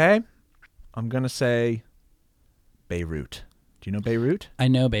 Okay. I'm gonna say Beirut. Do you know Beirut? I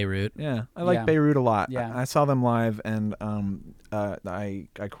know Beirut. Yeah, I like Yeah. Beirut a lot. Yeah. I saw them live, and I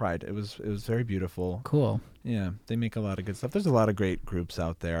cried. It was very beautiful. Cool. Yeah, they make a lot of good stuff. There's a lot of great groups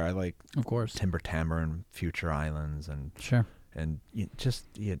out there. I like Of course. Timber Tammer and Future Islands, and Sure.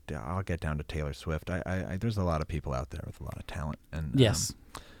 I'll get down to Taylor Swift. I there's a lot of people out there with a lot of talent. And Yes.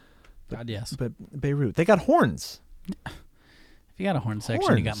 but- God, yes. But Beirut, they got horns. If you got a horn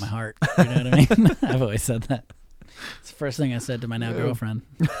section, you got Horns. my heart. You know what I mean? I've always said that. It's the first thing I said to my now girlfriend.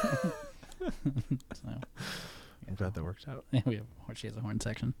 So, I'm glad that worked out. she has a horn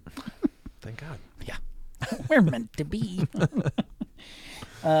section. Thank God. We're meant to be.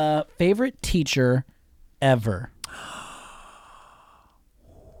 Favorite teacher ever?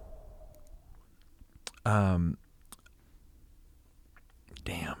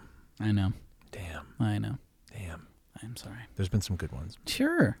 Damn. I know. Damn. I'm sorry. There's been some good ones.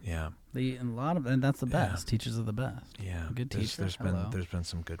 Sure. Yeah. And that's the Yeah. best. Teachers are the best. Yeah. A good teacher. There's been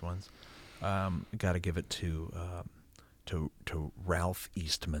some good ones. Got to give it to Ralph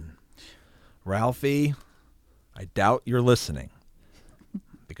Eastman. Ralphie, I doubt you're listening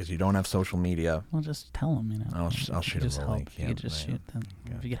because you don't have social media. Well, just tell them, you know. I'll shoot just him a help. link. You could just shoot them.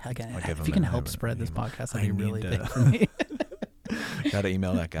 Yeah. If you I'll give can him help an spread this email. podcast, I that'd be really need, big for me. Got to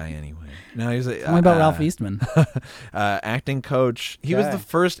email that guy anyway. No, he's Tell me about Ralph Eastman. acting coach. He was Okay. the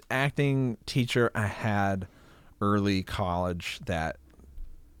first acting teacher I had early college that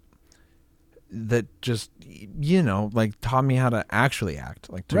just like taught me how to actually act,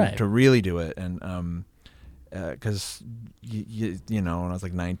 like to really do it. And because when I was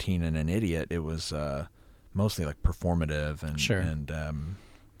like 19 and an idiot, it was mostly like performative and Sure. and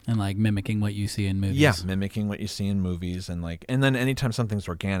like mimicking what you see in movies. yeah, mimicking what you see in movies, and then anytime something's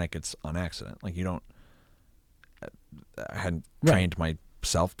organic, it's on accident. Like I hadn't trained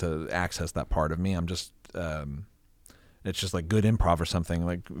myself to access that part of me. I'm just it's just like good improv or something,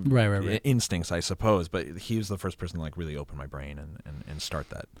 like Right. instincts, I suppose. But he was the first person to like really open my brain and start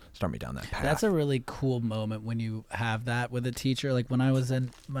me down that path. That's a really cool moment when you have that with a teacher. Like when I was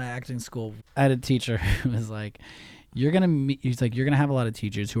in my acting school, I had a teacher who was like, you're gonna have a lot of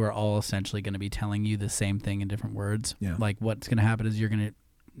teachers who are all essentially gonna be telling you the same thing in different words. Yeah. Like what's gonna happen is you're gonna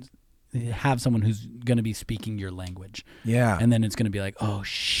have someone who's gonna be speaking your language. Yeah. And then it's gonna be like, oh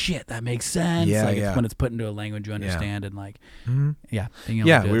shit, that makes sense. Yeah, like yeah. it's when it's put into a language you understand and like Mhm. yeah. being able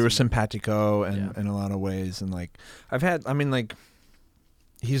Yeah, to do we it. were simpatico and Yeah. in a lot of ways, and like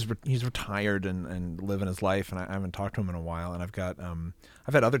he's retired and living his life, and I haven't talked to him in a while, and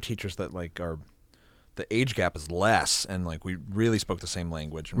I've had other teachers that like are the age gap is less, and like we really spoke the same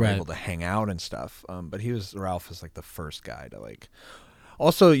language and were Right. able to hang out and stuff. But Ralph is like the first guy to like.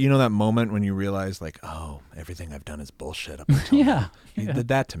 Also, that moment when you realize like, oh, everything I've done is bullshit up until Yeah. now. He did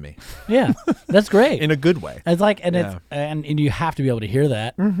that to me Yeah. That's great. in a good way. It's like, and Yeah. it's and you have to be able to hear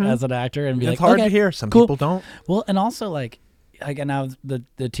that as an actor and be It's like, hard okay, to hear. Some cool. people don't. Well, and also like now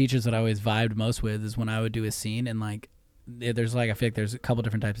the teachers that I always vibed most with is when I would do a scene and like there's like I feel like there's a couple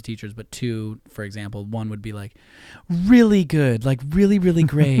different types of teachers, but two, for example, one would be like really good, like really really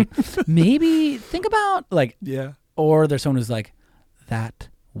great. Maybe think about like, Yeah. or there's someone who's like that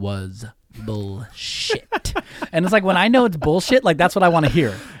was bullshit, and it's like when I know it's bullshit, like that's what I want to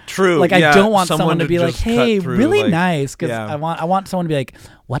hear. True. Like yeah, I don't want someone to be like, just cut "Hey, through, really like, nice," because yeah. I want someone to be like,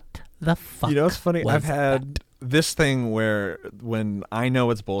 "What the fuck?" You know, it's funny. was I've had this thing where when I know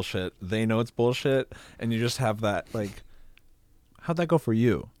it's bullshit, they know it's bullshit, and you just have that like, how'd that go for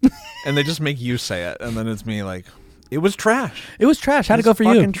you? And they just make you say it, and then it's me like, it was trash. It was trash. How'd it go for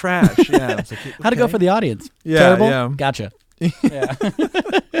fucking you? trash. Yeah. It's like, How'd it go okay. for the audience? Yeah, Terrible. yeah. Gotcha. Yeah.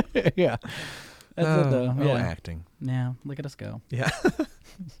 Yeah. That's it though. Oh, Yeah. acting. Yeah. Look at us go. Yeah.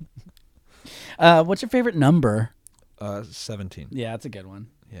 What's your favorite number? 17. Yeah, that's a good one.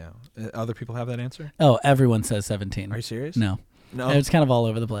 Yeah. Other people have that answer? Oh, everyone says 17. Are you serious? No. No. It's kind of all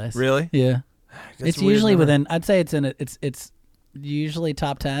over the place. Really? Yeah. That's It's a weird usually number. within. I'd say it's in. It's usually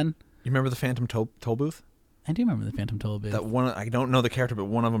top 10. You remember the Phantom Toll Booth? I do remember the Phantom Toll Booth. That one. I don't know the character, but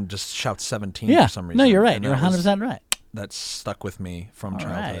one of them just shouts 17 Yeah. for some reason. No, you're right. And You're that was- 100% right. That stuck with me from All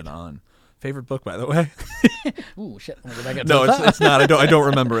childhood right. on. Favorite book, by the way. Ooh, shit. I'm gonna go back up to No, the it's not. I don't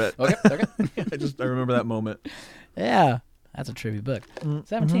remember it. Okay. I remember that moment. Yeah. That's a trivia book.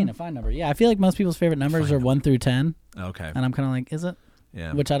 17, a fine number. Yeah, I feel like most people's favorite numbers are 1 through 10. Okay. And I'm kind of like, is it?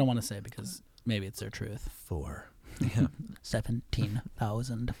 Yeah. Which I don't want to say because maybe it's their truth. 4. Yeah.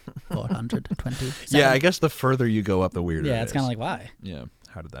 17,420. Yeah, I guess the further you go up, the weirder. Yeah, it it's is. kind of like, why? Yeah.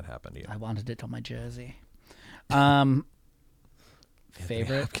 How did that happen to you? I wanted it on my jersey.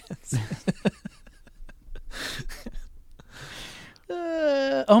 Favorite?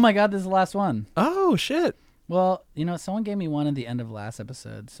 Oh my God, this is the last one. Oh shit! Well, someone gave me one at the end of last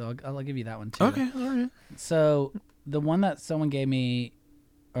episode, so I'll give you that one too. Okay, all right. So the one that someone gave me,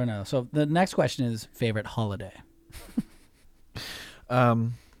 or no. So the next question is favorite holiday.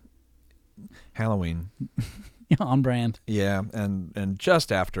 Halloween. On brand. Yeah, and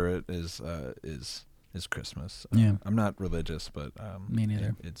just after it is Christmas. Yeah. I'm not religious, but Me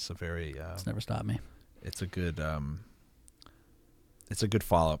neither. It's a very It's never stopped me. it's a good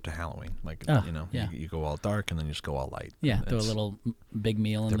follow up to Halloween. Like yeah. you go all dark and then you just go all light. Yeah, And throw a it's- little big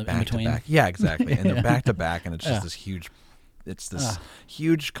meal they're in back between. to back. Yeah, exactly. And they're back to back, and it's just this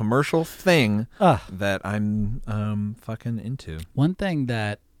huge commercial thing that I'm fucking into. One thing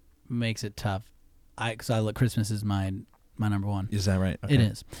that makes it tough, because Christmas is my number one. Is that right? Okay. It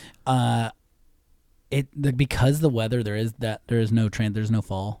is. Because the weather there's no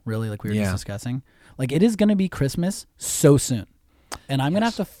fall really, like we were just discussing. Like it is going to be Christmas so soon, and I'm gonna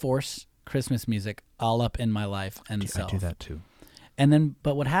have to force Christmas music all up in my life and I do that too. And then,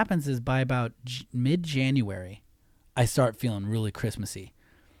 but what happens is by about mid-January, I start feeling really Christmassy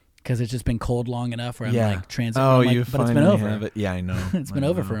because it's just been cold long enough where I'm like transiting. Oh, like, you but it's finally been over. have it. Yeah, I know. It's been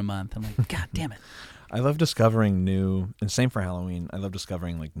over for a month. I'm like, God damn it. I love discovering new, and same for Halloween. I love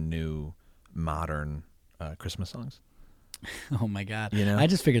discovering like new, modern Christmas songs. Oh my God. You know? I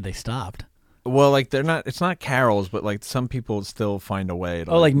just figured they stopped. Well, like it's not carols, but like some people still find a way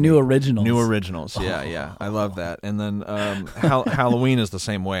to like new originals. New originals. Yeah, yeah. I love that. And then Halloween is the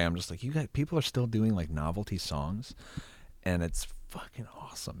same way. I'm just like, people are still doing like novelty songs, and it's fucking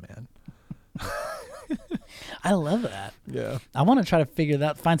awesome, man. I love that. Yeah. I want to try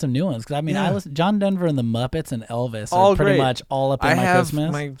to find some new ones because I mean, I listen John Denver and the Muppets and Elvis All are pretty great. much all up in my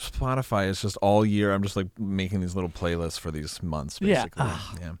Christmas. My Spotify is just all year. I'm just like making these little playlists for these months, basically.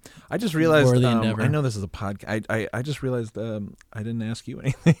 Yeah. I just realized. Worthy endeavor. I know this is a podcast. I just realized I didn't ask you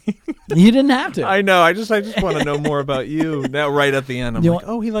anything. You didn't have to. I know. I just want to know more about you. Now, right at the end, I'm You like,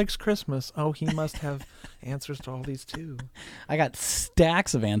 oh, he likes Christmas. Oh, he must have answers to all these too. I got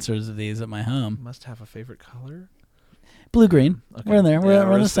stacks of answers of these at my home. Must have a favorite color. Blue, green. Okay. We're in there. Yeah,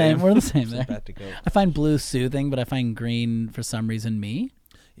 We're the same. We're the same Just there. about to go. I find blue soothing, but I find green for some reason me.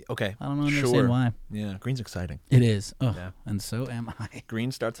 Okay. I don't understand sure. why. Yeah, green's exciting. It is. Oh, Yeah. and so am I.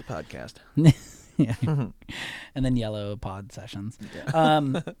 Green starts a podcast. Yeah. And then yellow pod sessions.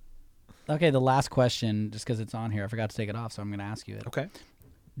 Yeah. Okay, the last question, just because it's on here, I forgot to take it off, so I'm going to ask you it. Okay.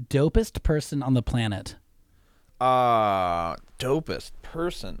 Dopest person on the planet. Dopest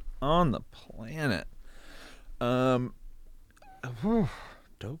person on the planet.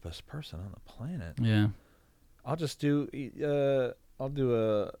 Dopest person on the planet. Yeah. I'll just do. I'll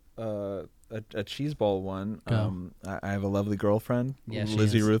do a cheese ball one. Go. I have a lovely girlfriend, Yeah, she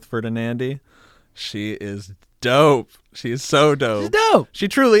Lizzie is. Ruth Ferdinandi. She is dope. She is so dope. She's dope. She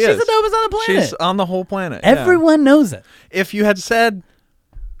truly She's is. the dopest on the planet. She's on the whole planet. yeah. Everyone knows it. If you had said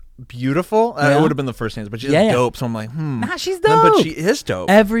beautiful, Yeah. it would have been the first answer. But she's Yeah, yeah. dope, so I'm like, Nah, she's But dope. she is dope.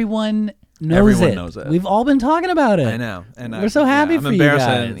 Everyone knows Everyone it. knows it. We've all been talking about it. I know, and We're so happy I'm for you embarrassed.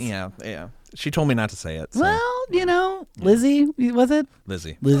 guys. Yeah. She told me not to say it. So. Well, Lizzie, was it?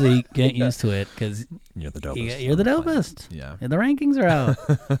 Lizzie, Get used to it because you're the dopest. you're the on planet. dopest. Yeah. The rankings are out.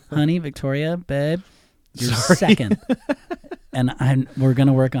 Honey, Victoria, babe, you're Sorry. second. And we're going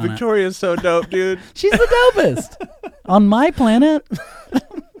to work on it. Victoria's so dope, dude. She's the dopest. On my planet.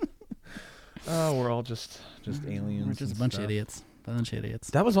 Oh, we're all just aliens. We're just and a bunch stuff. of idiots. Bunch of idiots.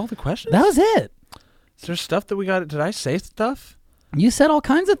 That was all the questions? That was it. Is there stuff that we got? Did I say stuff? You said all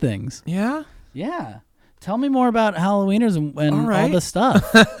kinds of things. Yeah. Yeah. Tell me more about Halloweeners and All right. all the stuff.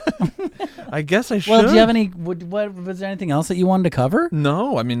 I guess I should. Well, do you have any? What was there anything else that you wanted to cover?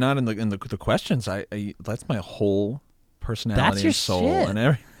 No, I mean not in the questions. I that's my whole personality That's your and soul shit. and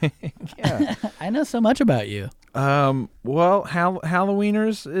everything. Yeah. I know so much about you. Well,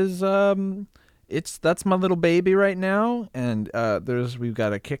 Halloweeners is that's my little baby right now, and we've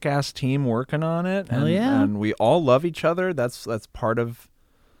got a kick-ass team working on it. Hell and, yeah. and we all love each other. That's part of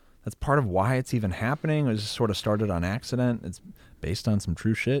why it's even happening. It just sort of started on accident. It's based on some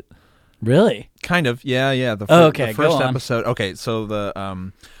true shit. Really? Kind of, yeah. Okay, the first go on. episode. Okay, so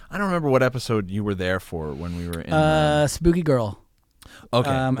I don't remember what episode you were there for when we were in. Spooky Girl. Okay,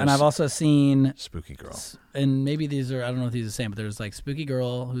 And there's I've also seen, Spooky Girl. and maybe these are, I don't know if these are the same, but there's like Spooky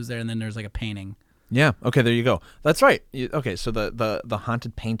Girl who's there, and then there's like a painting. Yeah. Okay, there you go. That's right. Okay, so the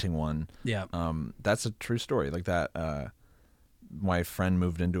haunted painting one. Yeah. That's a true story. Like that. My friend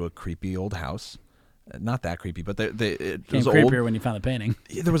moved into a creepy old house. Not that creepy, but it Came was creepier old. when you found the painting.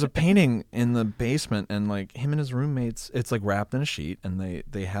 There was a painting in the basement, and like him and his roommates, it's like wrapped in a sheet, and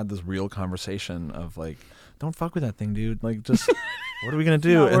they had this real conversation of like, don't fuck with that thing, dude. Like just What are we gonna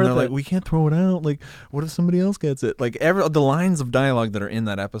do? not And worth they're like, it. we can't throw it out. Like, what if somebody else gets it? Like, the lines of dialogue that are in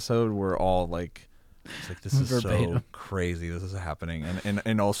that episode were all like, it's like, this is so Verbatim. crazy. This is happening,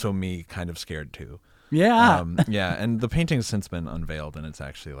 and also me kind of scared too. Yeah. Yeah, and the painting's since been unveiled, and it's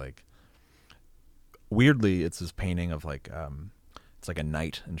actually like, weirdly, it's this painting of like, it's like a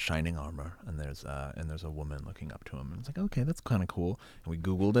knight in shining armor, and there's a woman looking up to him, and it's like, okay, that's kind of cool. And we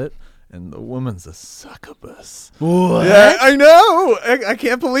Googled it, and the woman's a succubus. What? Yeah, I know. I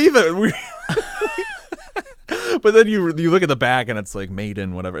can't believe it. But then you look at the back, and it's like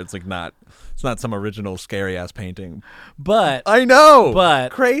maiden, whatever. It's like it's not some original scary ass painting. But I know,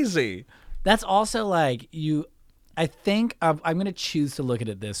 But- crazy. that's also like I think I'm going to choose to look at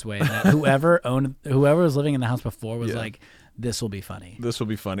it this way: that whoever was living in the house before was Yeah. like, "This will be funny. This will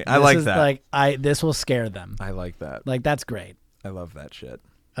be funny. I like that. Like this will scare them. I like that. Like that's great. I love that shit.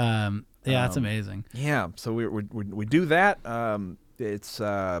 Yeah, that's amazing. Yeah, so we do that. It's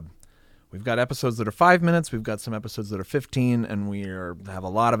we've got episodes that are 5 minutes. We've got some episodes that are 15, and we have a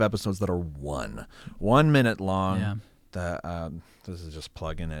lot of episodes that are 1 minute long. Yeah. This is just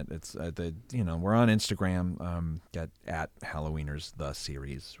plugging it. It's we're on Instagram at Halloweeners the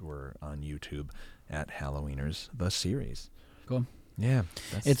series. We're on YouTube at Halloweeners the series. Cool. Yeah,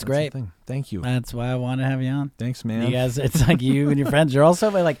 It's that's great. the thing. Thank you. That's why I want to have you on. Thanks, man. You guys, it's like you and your friends. You're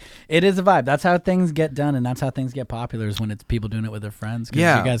also like, it is a vibe. That's how things get done, and that's how things get popular is when it's people doing it with their friends. 'Cause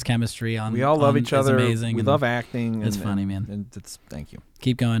Yeah. you guys' chemistry on. We all love on each is other. Amazing. We and love acting. it's and- funny, and- man. And thank you.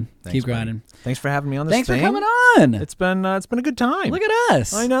 Keep going. Thanks, Keep buddy. grinding. Thanks for having me on this Thanks thing. for coming on. It's been a good time. Look at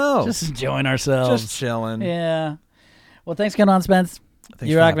us. I know. Just enjoying ourselves. Just chilling. Yeah. Well, thanks for coming on, Spence.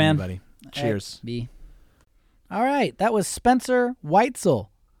 Thanks You for rock, having me, man. buddy. Cheers. B. All right. That was Spencer Weitzel.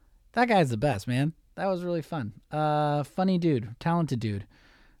 That guy's the best, man. That was really fun. Funny dude. Talented dude.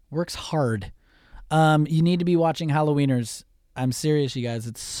 Works hard. You need to be watching Halloweeners. I'm serious, you guys.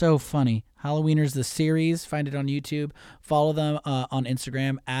 It's so funny. Halloweeners, the series. Find it on YouTube. Follow them on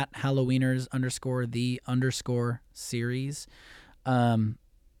Instagram at Halloweeners_the_series.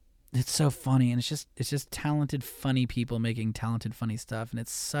 It's so funny, and it's just talented, funny people making talented, funny stuff, and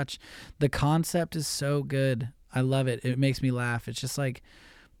the concept is so good. I love it. It makes me laugh. It's just like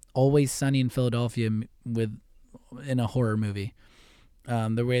Always Sunny in Philadelphia in a horror movie.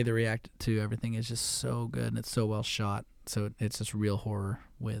 The way they react to everything is just so good, and it's so well shot. So it's just real horror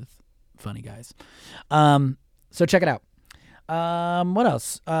with funny guys. So check it out. What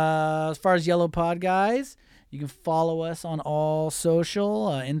else? As far as Yellow Pod guys, you can follow us on all social,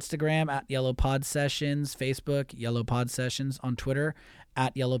 Instagram at Yellow Pod Sessions, Facebook Yellow Pod Sessions, on Twitter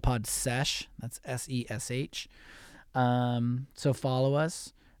at Yellow Pod Sesh. That's SESH. So follow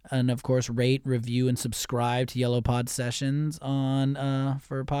us. And of course, rate, review, and subscribe to Yellow Pod Sessions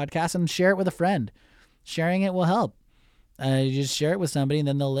for podcasts, and share it with a friend. Sharing it will help. You just share it with somebody, and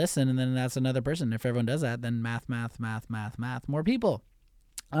then they'll listen, and then that's another person. If everyone does that, then math, more people.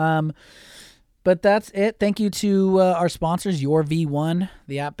 But that's it. Thank you to our sponsors, Your V1,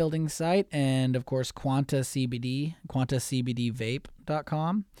 the app building site, and of course, Quanta CBD,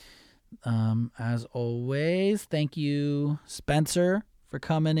 QuantaCBDVape.com. As always, thank you, Spencer, for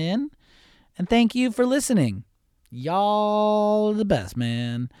coming in, and thank you for listening. Y'all are the best,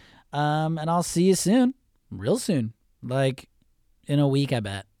 man. And I'll see you soon, real soon, like in a week, I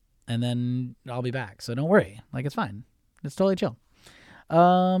bet, and then I'll be back. So don't worry, like it's fine, it's totally chill.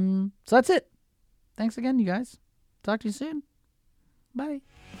 So that's it. Thanks again, you guys. Talk to you soon. Bye.